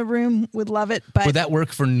backs in the room would love it. But would that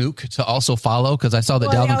work for Nuke to also follow? Because I saw that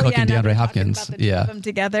Dalvin Cook and DeAndre Hopkins. About them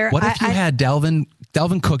together. What if you had Dalvin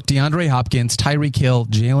Cook, DeAndre Hopkins, Tyreek Hill,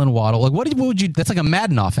 Jalen Waddle? Like what would you? That's like a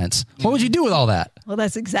Madden offense. What would you do with all that? Well,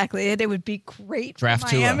 that's exactly it. It would be great Draft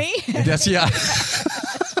for Miami. That's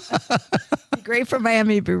great for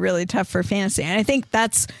Miami. It'd be really tough for fantasy. And I think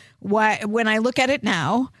that's why when I look at it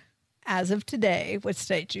now, as of today, what's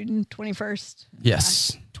today, June 21st?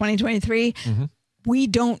 Yes. 2023. We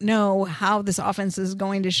don't know how this offense is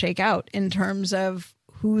going to shake out in terms of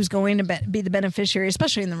who's going to be the beneficiary,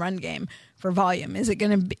 especially in the run game for volume. Is it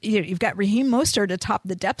going to be, you've got Raheem Mostert atop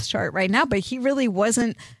the depth chart right now, but he really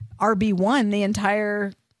wasn't RB1 the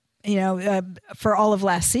entire for all of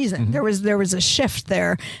last season. There was a shift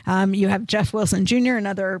there. You have Jeff Wilson Jr.,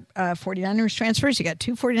 another 49ers transfers. You got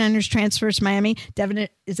two 49ers transfers to Miami. Devin,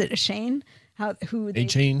 is it Achane?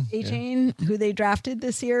 Achane, who they drafted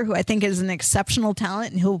this year, who I think is an exceptional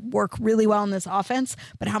talent, and he'll work really well in this offense.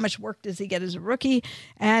 But how much work does he get as a rookie?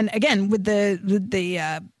 And again, with the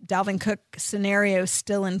Dalvin Cook scenario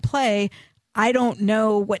still in play, I don't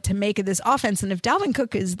know what to make of this offense. And if Dalvin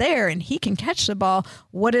Cook is there and he can catch the ball,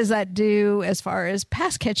 what does that do as far as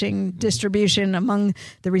pass catching distribution among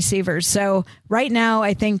the receivers? So right now,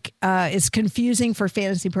 I think it's confusing for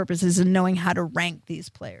fantasy purposes and knowing how to rank these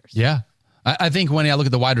players. Yeah. I think when I look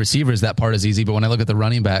at the wide receivers, that part is easy. But when I look at the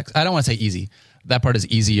running backs, I don't want to say easy. That part is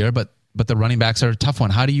easier, but the running backs are a tough one.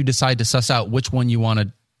 How do you decide to suss out which one you want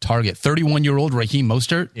to target? 31-year-old Raheem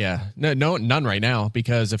Mostert? Yeah. No, none right now,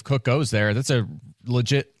 because if Cook goes there, that's a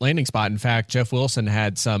legit landing spot. In fact, Jeff Wilson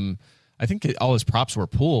had I think all his props were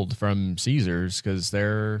pulled from Caesars because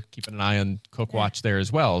they're keeping an eye on Cook watch there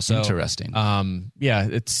as well. So interesting.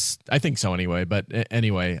 Yeah, I think so anyway. But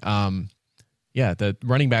anyway, yeah, the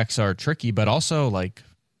running backs are tricky, but also do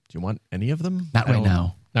you want any of them? Not right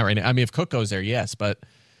now. Not right now. I mean, if Cook goes there, yes, but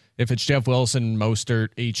if it's Jeff Wilson,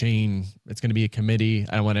 Mostert, Achane, it's going to be a committee.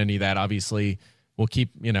 I don't want any of that. Obviously, we'll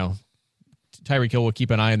keep, Tyreek Hill will keep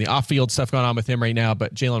an eye on the off-field stuff going on with him right now,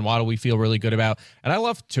 but Jalen Waddle we feel really good about. And I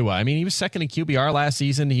love Tua. I mean, he was second in QBR last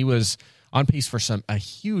season. He was on pace for a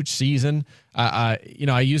huge season. I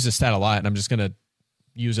use this stat a lot, and I'm just going to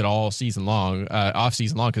use it all season long, off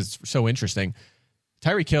season long, because it's so interesting.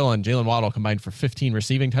 Tyreek Hill and Jalen Waddle combined for 15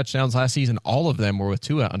 receiving touchdowns last season. All of them were with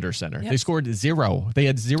Tua under center. Yep. They scored 0. They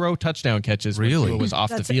had 0 touchdown catches when Tua was off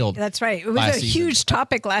the field. That's right. It was a huge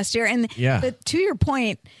topic last year. And to your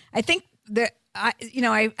point, I think that I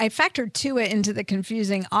factored Tua into the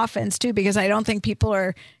confusing offense too, because I don't think people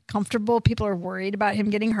are comfortable. People are worried about him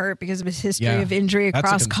getting hurt because of his history of injury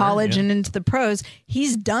across college and into the pros.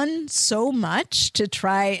 He's done so much to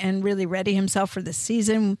try and really ready himself for the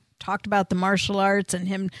season. Talked about the martial arts and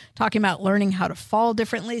him talking about learning how to fall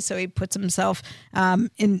differently. So he puts himself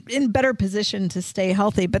in better position to stay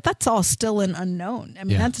healthy, but that's all still an unknown. I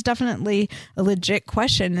mean, that's definitely a legit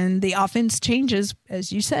question. And the offense changes,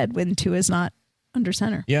 as you said, when Tua is not under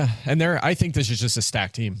center. Yeah, and I think this is just a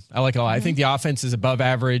stacked team. I like it a lot. I think the offense is above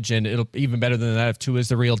average, and it'll even better than that if Tua is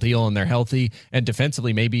the real deal and they're healthy. And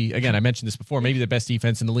defensively, maybe, again, I mentioned this before, maybe the best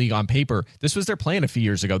defense in the league on paper. This was their plan a few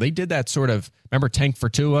years ago. They did that sort of, remember, tank for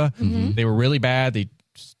Tua? They were really bad. They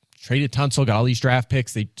traded Tunsil, got all these draft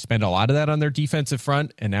picks. They spent a lot of that on their defensive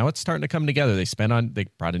front, and now it's starting to come together. They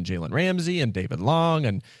brought in Jalen Ramsey and David Long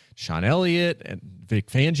and Sean Elliott, and Vic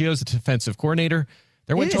Fangio's the defensive coordinator.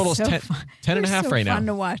 Their win total is 10.5 right now. Fun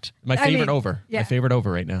to watch. My favorite over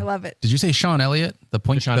right now. I love it. Did you say Sean Elliott?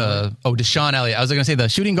 Deshaun Elliott. I was going to say the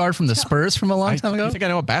shooting guard from the Spurs from a long time ago. You think I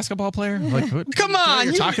know a basketball player? Come on,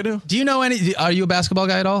 you're talking to? Do you know any? Are you a basketball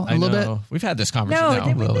guy at all? A little bit. We've had this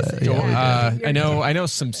conversation. No, I know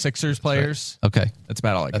some Sixers players. Okay, that's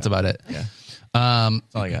about all I got. That's about it. Yeah,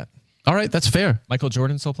 that's all I got. All right, that's fair. Michael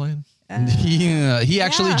Jordan still playing? He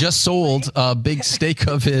actually just sold a big stake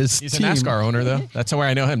of his He's team. a NASCAR owner, though. That's where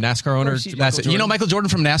I know him. NASCAR owner. You know Michael Jordan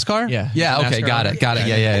from NASCAR? Yeah. Yeah, okay, got it.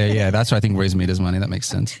 Yeah. That's where I think Ray's made his money. That makes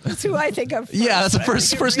sense. That's who I think of first. Yeah, that's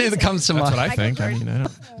the first name that comes to mind. That's what I think. I mean,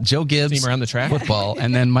 Joe Gibbs. Team around the track. Football,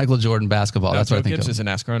 and then Michael Jordan basketball. That's Joe what I think Gibbs of. is a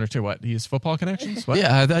NASCAR owner, too. What? He has football connections? What?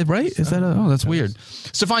 Yeah, right? Is that that's weird.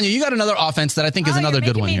 Stefania, you got another offense that I think is another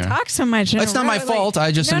good one here. Talk so much. It's not my fault.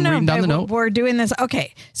 I just am reading down the note. We're doing this.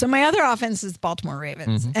 Okay, so my other offense is the Baltimore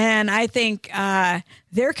Ravens, and I think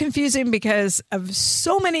they're confusing because of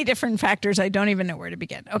so many different factors. I don't even know where to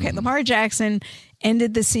begin. Okay, Lamar Jackson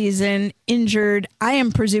ended the season injured. I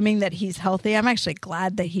am presuming that he's healthy. I'm actually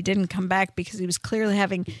glad that he didn't come back because he was clearly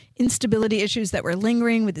having instability issues that were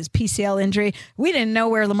lingering with his PCL injury. We didn't know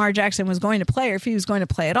where Lamar Jackson was going to play or if he was going to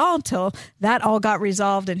play at all until that all got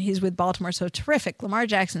resolved and he's with Baltimore. So terrific. Lamar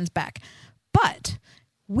Jackson's back. But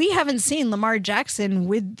we haven't seen Lamar Jackson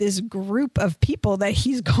with this group of people that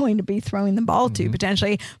he's going to be throwing the ball to.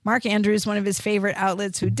 Potentially, Mark Andrews, one of his favorite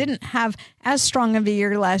outlets, who didn't have as strong of a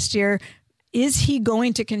year last year. Is he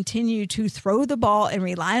going to continue to throw the ball and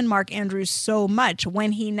rely on Mark Andrews so much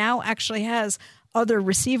when he now actually has other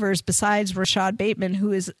receivers besides Rashad Bateman,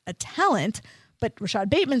 who is a talent, but Rashad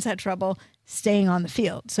Bateman's had trouble staying on the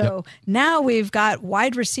field. So now we've got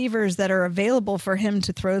wide receivers that are available for him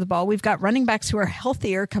to throw the ball. We've got running backs who are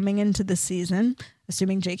healthier coming into the season,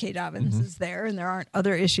 assuming J.K. Dobbins is there and there aren't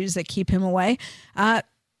other issues that keep him away.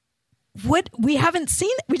 We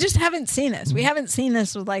just haven't seen this. We haven't seen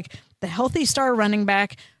this with like the healthy star running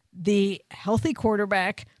back, the healthy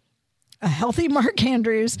quarterback, a healthy Mark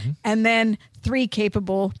Andrews, and then 3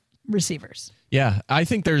 capable receivers. Yeah, I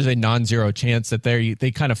think there's a non-zero chance that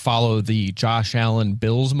they kind of follow the Josh Allen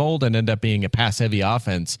Bills mold and end up being a pass-heavy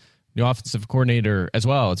offense. New offensive coordinator as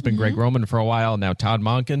well. It's been Greg Roman for a while, now Todd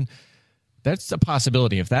Monken. That's a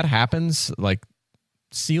possibility. If that happens, like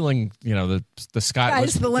ceiling, the sky.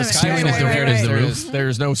 Sky's the limit. The ceiling is the roof.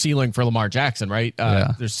 There's no ceiling for Lamar Jackson, right?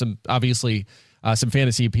 There's some obviously some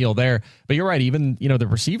fantasy appeal there, but you're right. Even the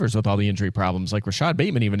receivers with all the injury problems, like Rashad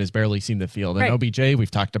Bateman, even has barely seen the field. And OBJ, we've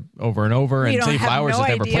talked over and over, and Zay Flowers has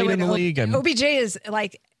never played in the league. And OBJ is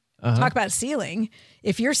like talk about ceiling.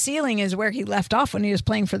 If your ceiling is where he left off when he was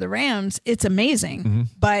playing for the Rams, it's amazing.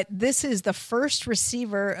 But this is the first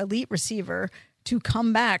elite receiver, to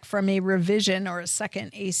come back from a revision or a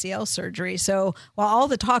second ACL surgery. So while all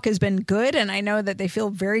the talk has been good, and I know that they feel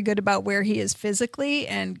very good about where he is physically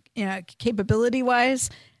and capability-wise,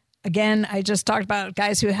 again, I just talked about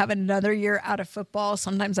guys who have another year out of football.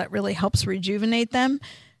 Sometimes that really helps rejuvenate them.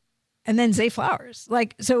 And then Zay Flowers.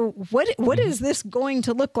 So what is this going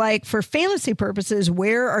to look like for fantasy purposes?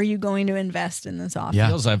 Where are you going to invest in this offense? It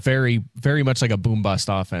feels very, very much like a boom-bust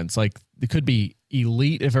offense. Like, it could be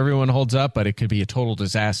elite if everyone holds up, but it could be a total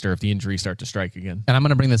disaster if the injuries start to strike again. And I'm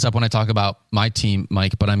going to bring this up when I talk about my team,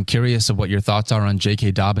 Mike, but I'm curious of what your thoughts are on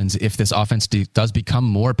J.K. Dobbins if this offense does become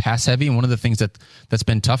more pass-heavy. And one of the things that's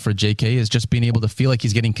been tough for J.K. is just being able to feel like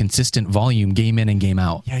he's getting consistent volume game in and game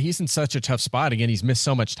out. Yeah, he's in such a tough spot. Again, he's missed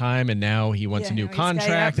so much time, and now he wants a new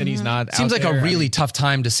contract, and he's not Seems like a really tough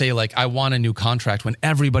time to say, like, I want a new contract when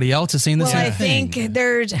everybody else is saying the same thing. I think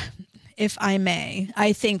there's... If I may,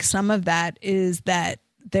 I think some of that is that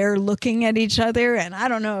they're looking at each other, and I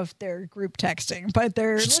don't know if they're group texting, but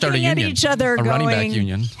they're looking at each other going, running back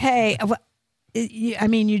union. Hey, I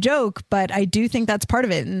mean, you joke, but I do think that's part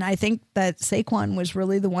of it. And I think that Saquon was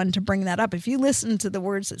really the one to bring that up. If you listen to the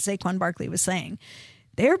words that Saquon Barkley was saying,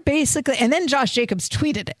 they're basically, and then Josh Jacobs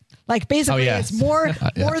tweeted it. Like basically, it's more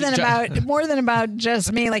than about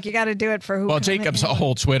just me. Like you got to do it for who. Well, Jacobs'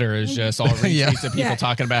 whole Twitter is just all retweets of people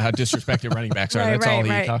talking about how disrespected running backs are. That's all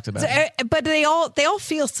he talks about. So, but they all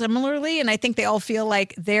feel similarly, and I think they all feel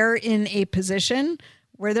like they're in a position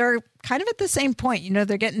where they're kind of at the same point.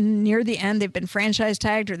 They're getting near the end. They've been franchise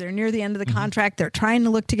tagged, or they're near the end of the contract. They're trying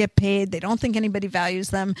to look to get paid. They don't think anybody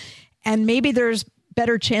values them. And maybe there's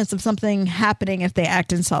better chance of something happening if they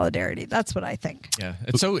act in solidarity. That's what I think. Yeah.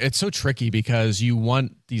 It's so tricky because you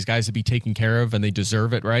want these guys to be taken care of and they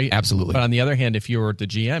deserve it, right? Absolutely. But on the other hand, if you're the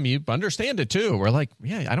GM, you understand it too. We're like,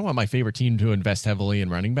 yeah, I don't want my favorite team to invest heavily in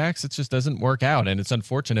running backs. It just doesn't work out, and it's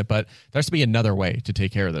unfortunate, but there has to be another way to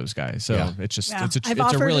take care of those guys. So it's just it's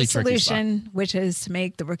a really tricky solution, which is to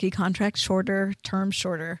make the rookie contract shorter, term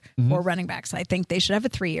shorter for running backs. I think they should have a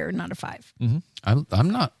 3-year, not a 5. I'm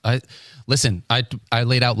not. Listen. I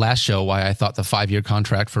laid out last show why I thought the 5-year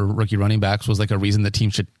contract for rookie running backs was like a reason the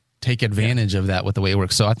team should take advantage of that with the way it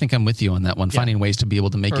works. So I think I'm with you on that one. Finding ways to be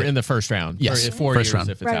able to make it in the first round. Yes, or 4 years round.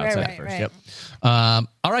 If it's outside the first. Yep.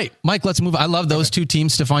 All right, Mike, let's move. I love those two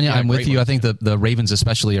teams, Stefania. I'm with you. I think the Ravens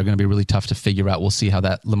especially are going to be really tough to figure out. We'll see how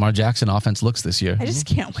that Lamar Jackson offense looks this year. I just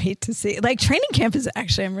can't wait to see. Like, training camp is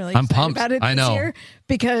actually, I'm really excited pumped about it this year,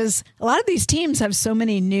 because a lot of these teams have so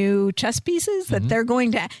many new chess pieces that they're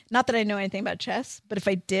going to, not that I know anything about chess, but if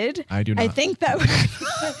I did, I do not. I think that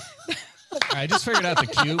would I just figured out the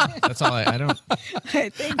cube. That's all I don't.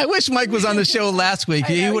 I wish Mike was on the show last week.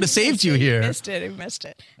 He would have saved you here. He missed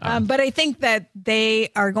it. But I think that they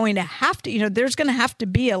are going to have to, there's going to have to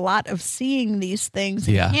be a lot of seeing these things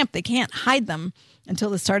in camp. They can't hide them until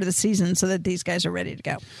the start of the season so that these guys are ready to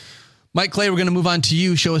go. Mike Clay, we're going to move on to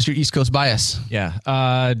you. Show us your East Coast bias.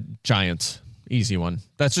 Yeah. Giants. Easy one.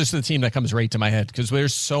 That's just the team that comes right to my head because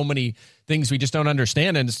there's so many things we just don't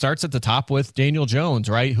understand. And it starts at the top with Daniel Jones,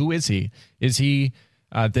 right? Who is he? Is he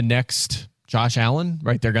the next Josh Allen,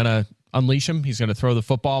 right? They're going to unleash him. He's going to throw the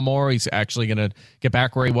football more. He's actually going to get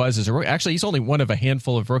back where he was as a rookie. Actually, he's only one of a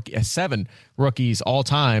handful of 7 rookies all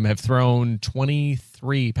time have thrown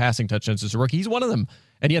 23 passing touchdowns as a rookie. He's one of them.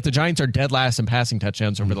 And yet the Giants are dead last in passing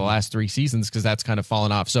touchdowns over the last 3 seasons because that's kind of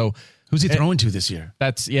fallen off. So who's he throwing to this year?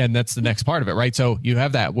 And that's the next part of it, right? So you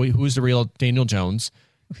have that. Who's the real Daniel Jones?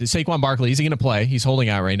 Saquon Barkley, is he going to play? He's holding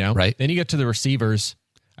out right now. Right. Then you get to the receivers,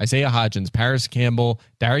 Isaiah Hodgins, Paris Campbell,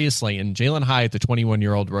 Darius Slayton, Jalen Hyatt, the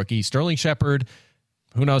 21-year-old rookie, Sterling Shepard.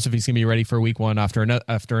 Who knows if he's going to be ready for week 1 after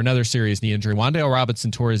another serious knee injury. Wan'Dale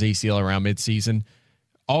Robinson tore his ACL around midseason.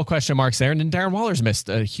 All question marks there. And then Darren Waller's missed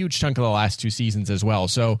a huge chunk of the last 2 seasons as well.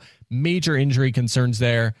 So major injury concerns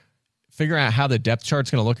there. Figure out how the depth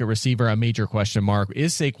chart's going to look at receiver, a major question mark.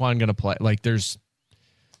 Is Saquon going to play? Like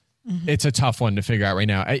it's a tough one to figure out right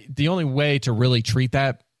now. The only way to really treat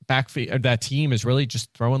that that team is really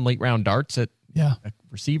just throwing late round darts at a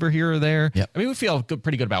receiver here or there. Yep. I mean, we feel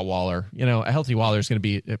pretty good about Waller. A healthy Waller is going to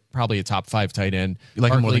be probably a top 5 tight end. You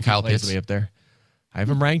like him more than Kyle Pitts? Way up there. I have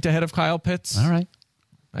him ranked ahead of Kyle Pitts. All right.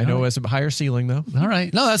 I know has a higher ceiling though. All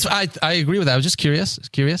right. No, I agree with that. I was just curious.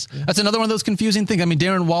 Yeah. That's another one of those confusing things. I mean,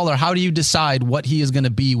 Darren Waller, how do you decide what he is going to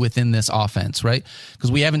be within this offense, right? Because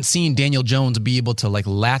we haven't seen Daniel Jones be able to like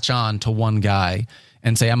latch on to one guy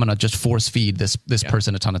and say, I'm going to just force feed this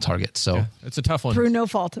person a ton of targets. So it's a tough one. Through no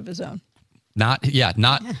fault of his own. Not because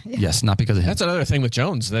of him. That's another thing with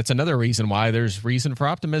Jones. That's another reason why there's reason for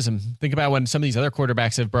optimism. Think about when some of these other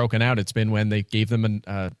quarterbacks have broken out. It's been when they gave them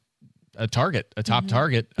a top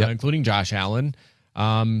target, including Josh Allen,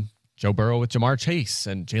 Joe Burrow with Jamar Chase,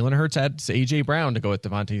 and Jalen Hurts had A.J. Brown to go with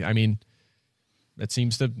Devontae. I mean, that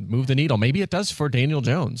seems to move the needle. Maybe it does for Daniel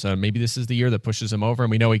Jones. Maybe this is the year that pushes him over,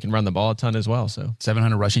 and we know he can run the ball a ton as well. So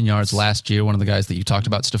 700 rushing yards last year, one of the guys that you talked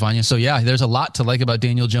about, Stefania. So, there's a lot to like about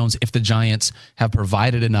Daniel Jones if the Giants have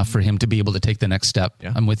provided enough for him to be able to take the next step.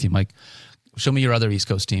 Yeah. I'm with you, Mike. Show me your other East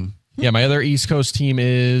Coast team. Yeah, my other East Coast team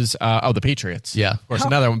is the Patriots. Yeah, of course,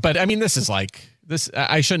 another one. But I mean, this is like this.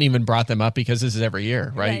 I shouldn't even brought them up because this is every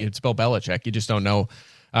year, right? It's Bill Belichick. You just don't know.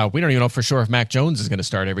 We don't even know for sure if Mac Jones is going to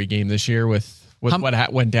start every game this year with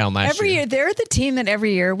what went down last year. Every year, they're the team that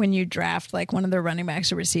every year when you draft like one of their running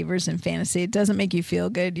backs or receivers in fantasy, it doesn't make you feel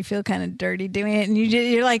good. You feel kind of dirty doing it, and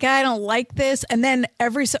you're like, I don't like this. And then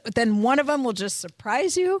then one of them will just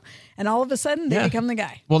surprise you, and all of a sudden they become the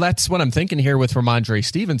guy. Well, that's what I'm thinking here with Ramondre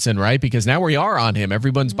Stevenson, right? Because now we are on him.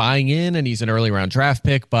 Everyone's buying in, and he's an early round draft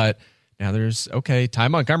pick, but now there's, Ty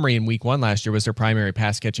Montgomery in week 1 last year was their primary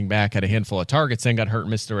pass catching back, had a handful of targets, then got hurt and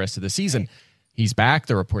missed the rest of the season. He's back.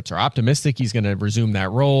 The reports are optimistic. He's going to resume that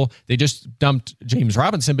role. They just dumped James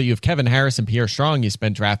Robinson, but you have Kevin Harris and Pierre Strong. You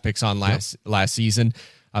spent draft picks on last season.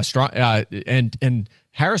 And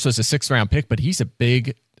Harris was a 6th round pick, but he's a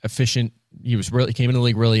big, efficient He came in the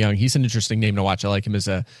league really young. He's an interesting name to watch. I like him as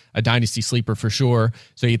a dynasty sleeper for sure.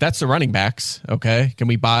 So that's the running backs. Okay. Can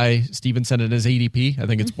we buy Stevenson at his ADP? I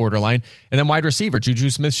think it's borderline. And then wide receiver, Juju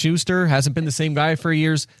Smith-Schuster hasn't been the same guy for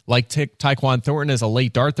years. Like Tyquan Thornton as a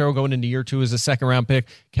late dart throw going into year 2 as a second round pick.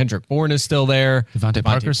 Kendrick Bourne is still there. Devontae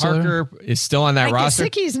Parker is still on that Mike roster.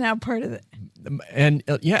 Gesicki's now part of it. And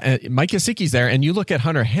Mike Gesicki's there. And you look at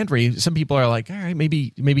Hunter Henry, some people are like, all right,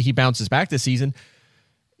 maybe he bounces back this season.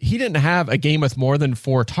 He didn't have a game with more than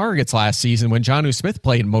 4 targets last season when Jonnu Smith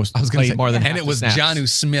played more than half and it was Jonnu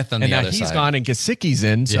Smith on the other side. And now he's gone and Gesicki's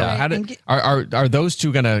in. So are those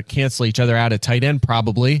two going to cancel each other out at tight end?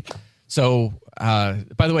 Probably. So, by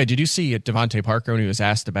the way, did you see Devontae Parker when he was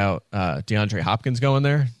asked about DeAndre Hopkins going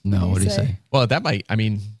there? No, what did he say? Well,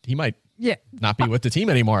 he might not be with the team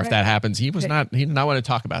anymore if that happens. He did not want to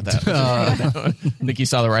talk about that. I think he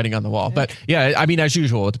saw the writing on the wall. But yeah, I mean, as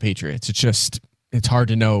usual with the Patriots, it's hard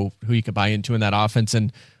to know who you could buy into in that offense.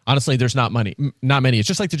 And honestly, there's not many. It's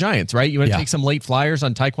just like the Giants, right? You want to take some late flyers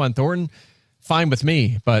on Tyquan Thornton, fine with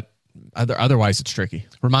me, but otherwise it's tricky.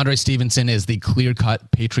 Ramondre Stevenson is the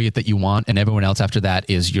clear-cut Patriot that you want, and everyone else after that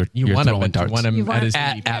is your throwing darts. You want him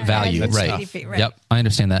at value, right. Right? Yep, I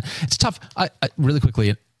understand that. It's tough. I really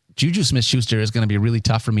quickly, Juju Smith-Schuster is going to be really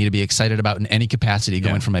tough for me to be excited about in any capacity,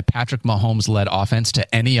 going from a Patrick Mahomes-led offense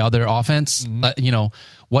to any other offense.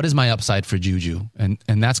 What is my upside for Juju? And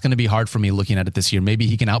that's going to be hard for me looking at it this year. Maybe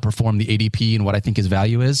he can outperform the ADP and what I think his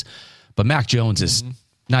value is, but Mac Jones is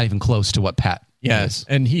not even close to what Pat is.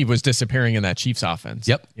 And he was disappearing in that Chiefs offense.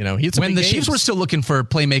 Yep. When the Chiefs were still looking for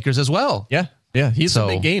playmakers as well. Yeah. Yeah, he's some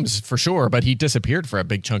big games for sure, but he disappeared for a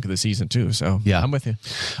big chunk of the season too. So yeah, I'm with you.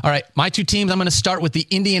 All right, my 2 teams. I'm going to start with the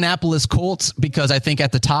Indianapolis Colts because I think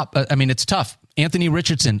at the top, it's tough. Anthony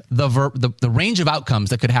Richardson, the range of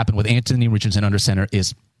outcomes that could happen with Anthony Richardson under center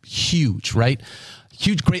is huge, right?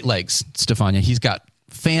 Huge, great legs, Stefania. He's got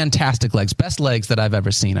fantastic legs, best legs that I've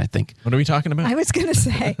ever seen, I think. What are we talking about? I was going to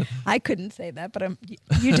say, I couldn't say that, but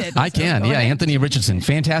you did. I can, yeah. Ahead. Anthony Richardson,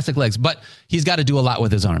 fantastic legs, but he's got to do a lot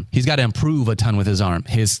with his arm. He's got to improve a ton with his arm.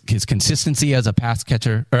 His consistency as a pass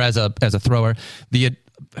catcher or as a thrower,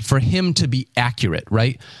 for him to be accurate,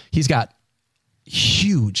 right? He's got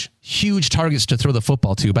huge targets to throw the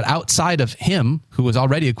football to, but outside of him, who was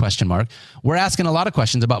already a question mark, we're asking a lot of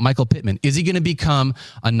questions about Michael Pittman. Is he going to become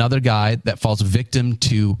another guy that falls victim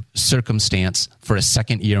to circumstance for a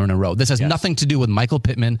second year in a row? This has nothing to do with Michael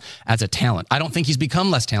Pittman as a talent. I don't think he's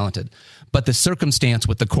become less talented, but the circumstance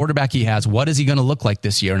with the quarterback he has, what is he going to look like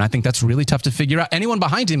this year? And I think that's really tough to figure out. Anyone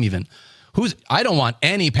behind him even. I don't want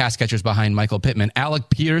any pass catchers behind Michael Pittman. Alec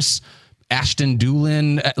Pierce, Ashton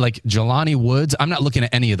Doolin, like Jelani Woods. I'm not looking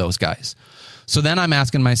at any of those guys. So then I'm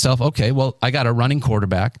asking myself, okay, well, I got a running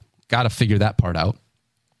quarterback. Got to figure that part out.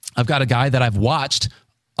 I've got a guy that I've watched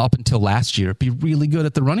up until last year be really good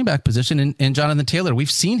at the running back position in Jonathan Taylor. We've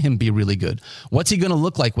seen him be really good. What's he going to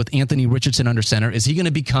look like with Anthony Richardson under center? Is he going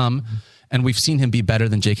to become, and we've seen him be better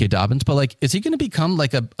than J.K. Dobbins, but is he going to become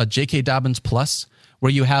like a J.K. Dobbins plus where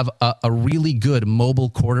you have a really good mobile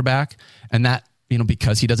quarterback and that,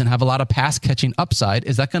 because he doesn't have a lot of pass catching upside,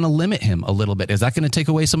 is that going to limit him a little bit? Is that going to take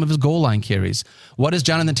away some of his goal line carries? What is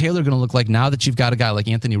Jonathan Taylor going to look like now that you've got a guy like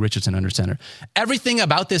Anthony Richardson under center? Everything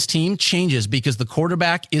about this team changes because the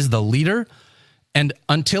quarterback is the leader. And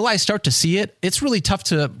until I start to see it, it's really tough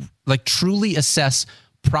to truly assess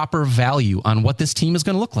proper value on what this team is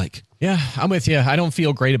going to look like. Yeah, I'm with you. I don't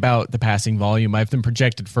feel great about the passing volume. I've been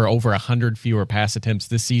projected for over 100 fewer pass attempts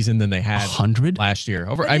this season than they had 100 last year.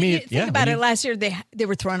 Think about it. Last year they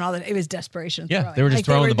were throwing all that. It was desperation. Yeah, they were just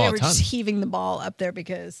throwing the ball. They were just heaving the ball up there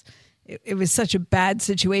because it was such a bad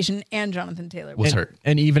situation, and Jonathan Taylor was hurt.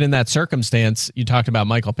 And even in that circumstance, you talked about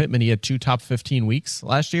Michael Pittman. He had 2 top 15 weeks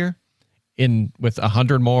last year, with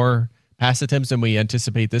 100 more pass attempts than we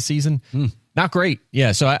anticipate this season. Not great.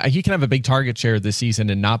 Yeah, so he can have a big target share this season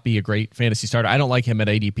and not be a great fantasy starter. I don't like him at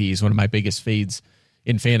ADP. He's one of my biggest fades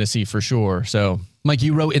in fantasy for sure. So, Mike,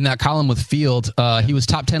 you wrote in that column with Field, he was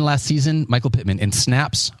top 10 last season, Michael Pittman, in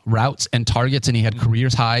snaps, routes, and targets, and he had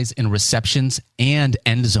careers highs in receptions and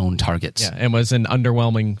end zone targets. Yeah, and was an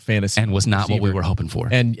underwhelming fantasy and was not receiver. What we were hoping for.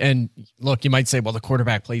 And look, you might say, well, the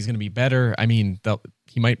quarterback play is going to be better. I mean,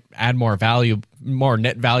 he might add more value, more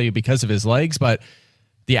net value because of his legs, but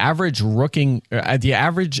the average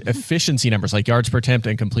efficiency numbers like yards per attempt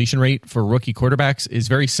and completion rate for rookie quarterbacks is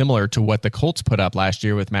very similar to what the Colts put up last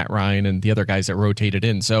year with Matt Ryan and the other guys that rotated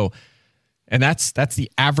in. So, and that's the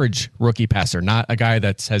average rookie passer, not a guy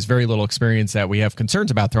that has very little experience that we have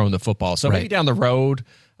concerns about throwing the football. So maybe down the road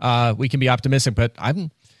we can be optimistic, but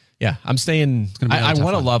I'm Yeah, I'm staying. I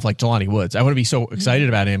want to love like Jelani Woods. I want to be so excited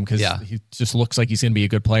about him because he just looks like he's going to be a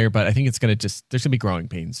good player. But I think it's going to there's going to be growing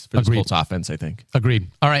pains for this Colts offense, I think. Agreed.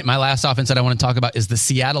 All right, my last offense that I want to talk about is the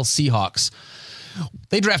Seattle Seahawks.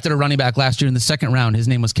 They drafted a running back last year in the second round. His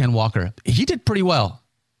name was Ken Walker. He did pretty well.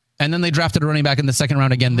 And then they drafted a running back in the second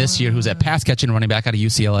round again this year who's a pass-catching running back out of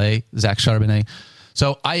UCLA, Zach Charbonnet.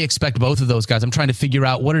 So I expect both of those guys. I'm trying to figure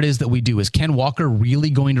out what it is that we do. Is Ken Walker really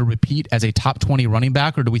going to repeat as a top 20 running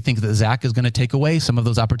back, or do we think that Zach is going to take away some of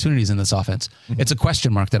those opportunities in this offense? It's a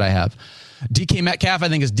question mark that I have. DK Metcalf, I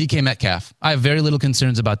think, is DK Metcalf. I have very little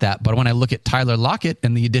concerns about that. But when I look at Tyler Lockett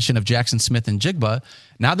and the addition of Jackson Smith and Jigba,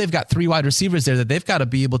 now they've got 3 wide receivers there that they've got to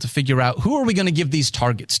be able to figure out who are we going to give these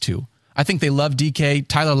targets to. I think they love DK.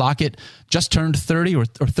 Tyler Lockett just turned 30 or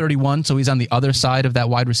 31, so he's on the other side of that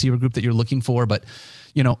wide receiver group that you're looking for. But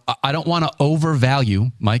I don't want to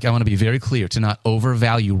overvalue, Mike. I want to be very clear to not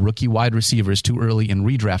overvalue rookie wide receivers too early in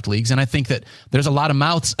redraft leagues. And I think that there's a lot of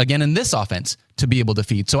mouths, again, in this offense to be able to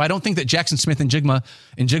feed. So I don't think that Jackson Smith and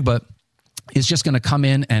Jigba is just going to come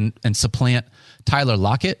in and supplant Tyler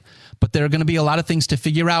Lockett. But there are going to be a lot of things to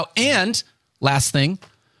figure out. And last thing,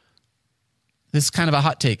 this is kind of a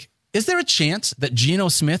hot take. Is there a chance that Geno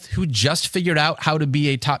Smith, who just figured out how to be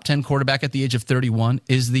a top 10 quarterback at the age of 31,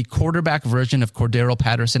 is the quarterback version of Cordero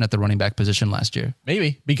Patterson at the running back position last year?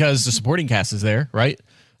 Maybe, because the supporting cast is there, right?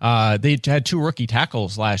 They had 2 rookie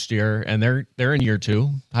tackles last year, and they're in year 2.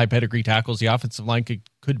 High pedigree tackles. The offensive line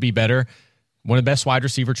could be better. One of the best wide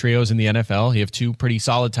receiver trios in the NFL. You have 2 pretty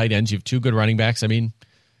solid tight ends. You have 2 good running backs. I mean,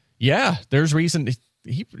 yeah, there's reason.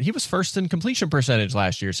 He was first in completion percentage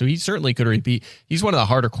last year, so he certainly could repeat. He's one of the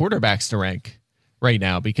harder quarterbacks to rank right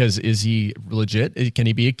now because is he legit? Can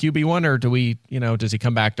he be a QB1, or does he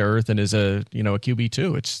come back to earth and is a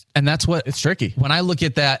QB2? It's tricky. When I look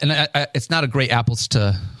at that, and it's not a great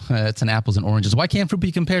it's an apples and oranges. Why can't fruit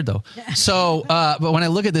be compared though? So, but when I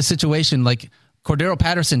look at this situation, like Cordero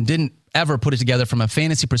Patterson didn't ever put it together from a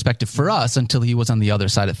fantasy perspective for us until he was on the other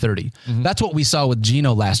side at 30. That's what we saw with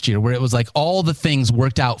Geno last year, where it was like all the things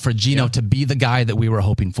worked out for Geno to be the guy that we were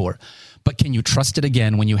hoping for. But can you trust it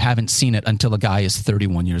again when you haven't seen it until a guy is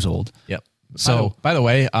 31 years old? Yep. So, by the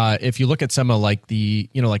way, if you look at some of like the,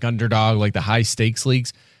 like underdog, like the high stakes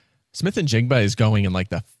leagues, Smith and Jigba is going in like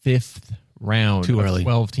the 5th round. Too early.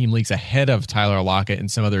 12-team leagues ahead of Tyler Lockett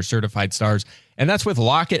and some other certified stars. And that's with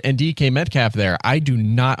Lockett and DK Metcalf there. I do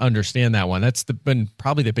not understand that one. That's been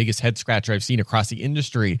probably the biggest head scratcher I've seen across the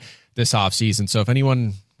industry this offseason. So if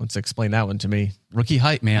anyone wants to explain that one to me. Rookie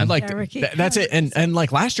hype, man. That's it. And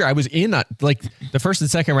like last year I was in on, like the first and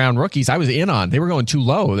second round rookies I was in on. They were going too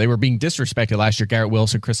low. They were being disrespected last year. Garrett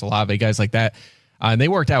Wilson, Chris Olave, guys like that. And they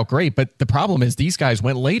worked out great. But the problem is these guys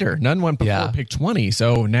went later. None went before pick 20.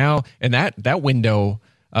 So now, and that window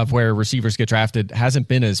of where receivers get drafted hasn't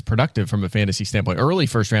been as productive from a fantasy standpoint. Early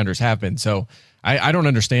first rounders have been. So I don't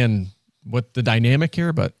understand what the dynamic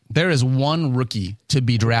here, but there is one rookie to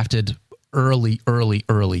be drafted early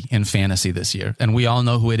in fantasy this year. And we all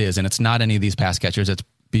know who it is. And it's not any of these pass catchers. It's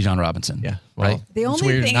Bijan Robinson. Yeah. Well, right. The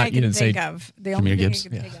only thing I can think of is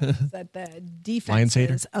that the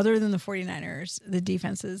defenses, other than the 49ers, the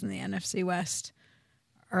defenses in the NFC West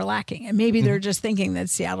are lacking. And maybe they're just thinking that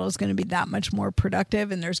Seattle is going to be that much more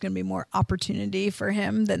productive and there's going to be more opportunity for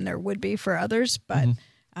him than there would be for others. But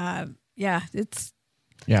that's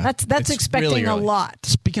expecting really a lot.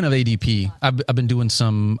 Speaking of ADP, I've been doing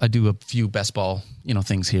I do a few best ball,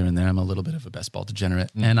 things here and there. I'm a little bit of a best ball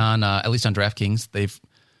degenerate. And on, at least on DraftKings,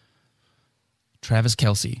 Travis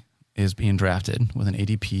Kelce is being drafted with an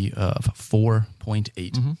ADP of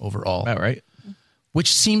 4.8 overall. About right.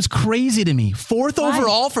 Which seems crazy to me. 4th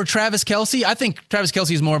overall for Travis Kelce. I think Travis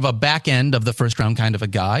Kelce is more of a back end of the first round kind of a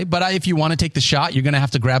guy. But if you want to take the shot, you're going to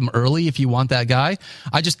have to grab him early if you want that guy.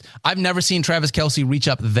 I've never seen Travis Kelce reach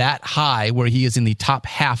up that high where he is in the top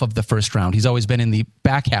half of the first round. He's always been in the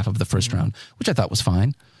back half of the first round, which I thought was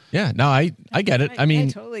fine. Yeah, no, I get it. I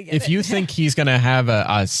mean, totally if you think he's going to have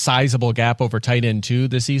a sizable gap over tight end 2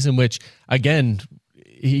 this season, which again,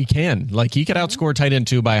 he can. Like, he could outscore tight end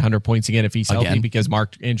 2 by 100 points again if he's healthy because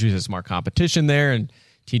Mark Andrews has more competition there, and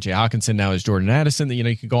TJ Hawkinson now is Jordan Addison.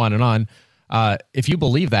 You could go on and on. If you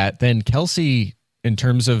believe that, then Kelce, in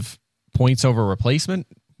terms of points over replacement,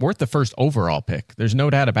 worth the first overall pick. There's no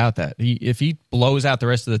doubt about that. If he blows out the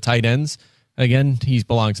rest of the tight ends, again, he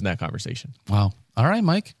belongs in that conversation. Wow. All right,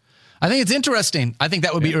 Mike. I think it's interesting. I think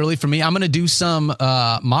that would be early for me. I'm going to do some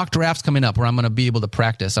mock drafts coming up where I'm going to be able to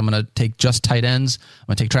practice. I'm going to take just tight ends. I'm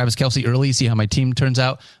going to take Travis Kelce early, see how my team turns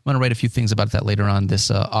out. I'm going to write a few things about that later on this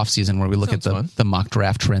offseason where we look at the mock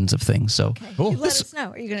draft trends of things. So cool. Let us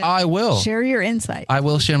know. Are you going to I will share your insights? I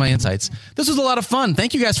will share my insights. This was a lot of fun.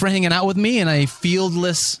 Thank you guys for hanging out with me in a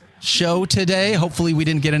fieldless show today. Hopefully we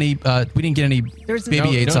didn't get any Baby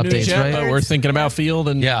Yates updates, yet, right? But we're thinking about Field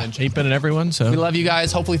and Chapin and everyone. So we love you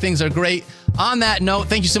guys. Hopefully things are great. On that note,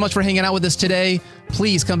 thank you so much for hanging out with us today.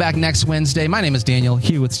 Please come back next Wednesday. My name is Daniel,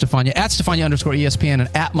 here with Stefania at Stefania_ESPN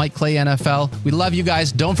and at Mike Clay NFL. We love you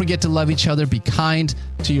guys. Don't forget to love each other. Be kind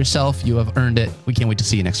to yourself. You have earned it. We can't wait to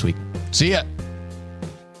see you next week. See ya.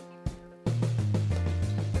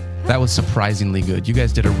 That was surprisingly good. You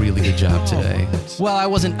guys did a really good job today. Well, I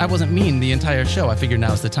wasn't mean the entire show. I figured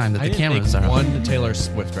now's the time that the cameras are on. One Taylor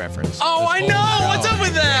Swift reference. Oh, I know. What's up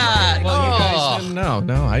with that? Well, you guys didn't know.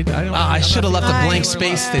 No, I don't. I should have left a blank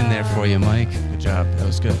space in there for you, Mike. Good job. That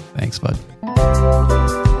was good. Thanks, bud.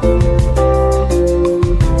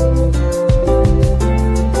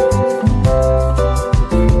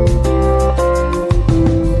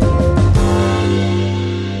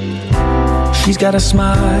 She's got a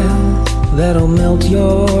smile that'll melt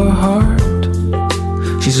your heart.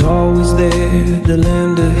 She's always there to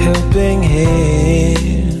lend a helping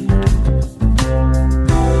hand.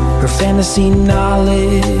 Her fantasy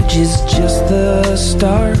knowledge is just the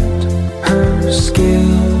start. Her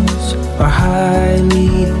skills are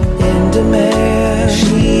highly in demand.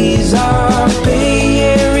 She's our Bay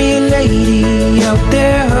Area lady out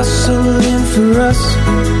there hustling for us.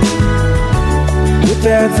 With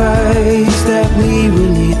advice that we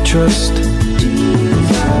really trust.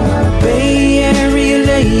 She's our Bay Area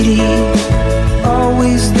lady,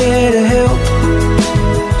 always there to help.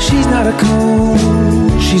 She's not a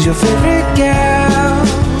coon, she's your favorite gal.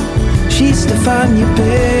 She's Stefania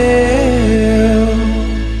Bell.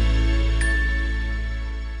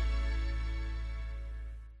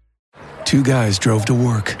 Two guys drove to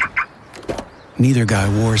work. Neither guy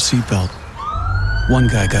wore a seatbelt. One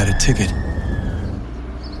guy got a ticket.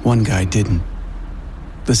 One guy didn't.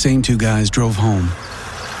 The same two guys drove home.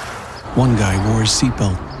 One guy wore his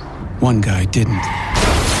seatbelt. One guy didn't.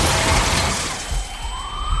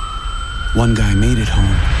 One guy made it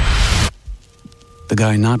home. The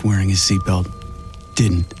guy not wearing his seatbelt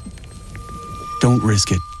didn't. Don't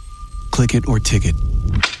risk it. Click it or ticket.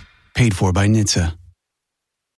 Paid for by NHTSA.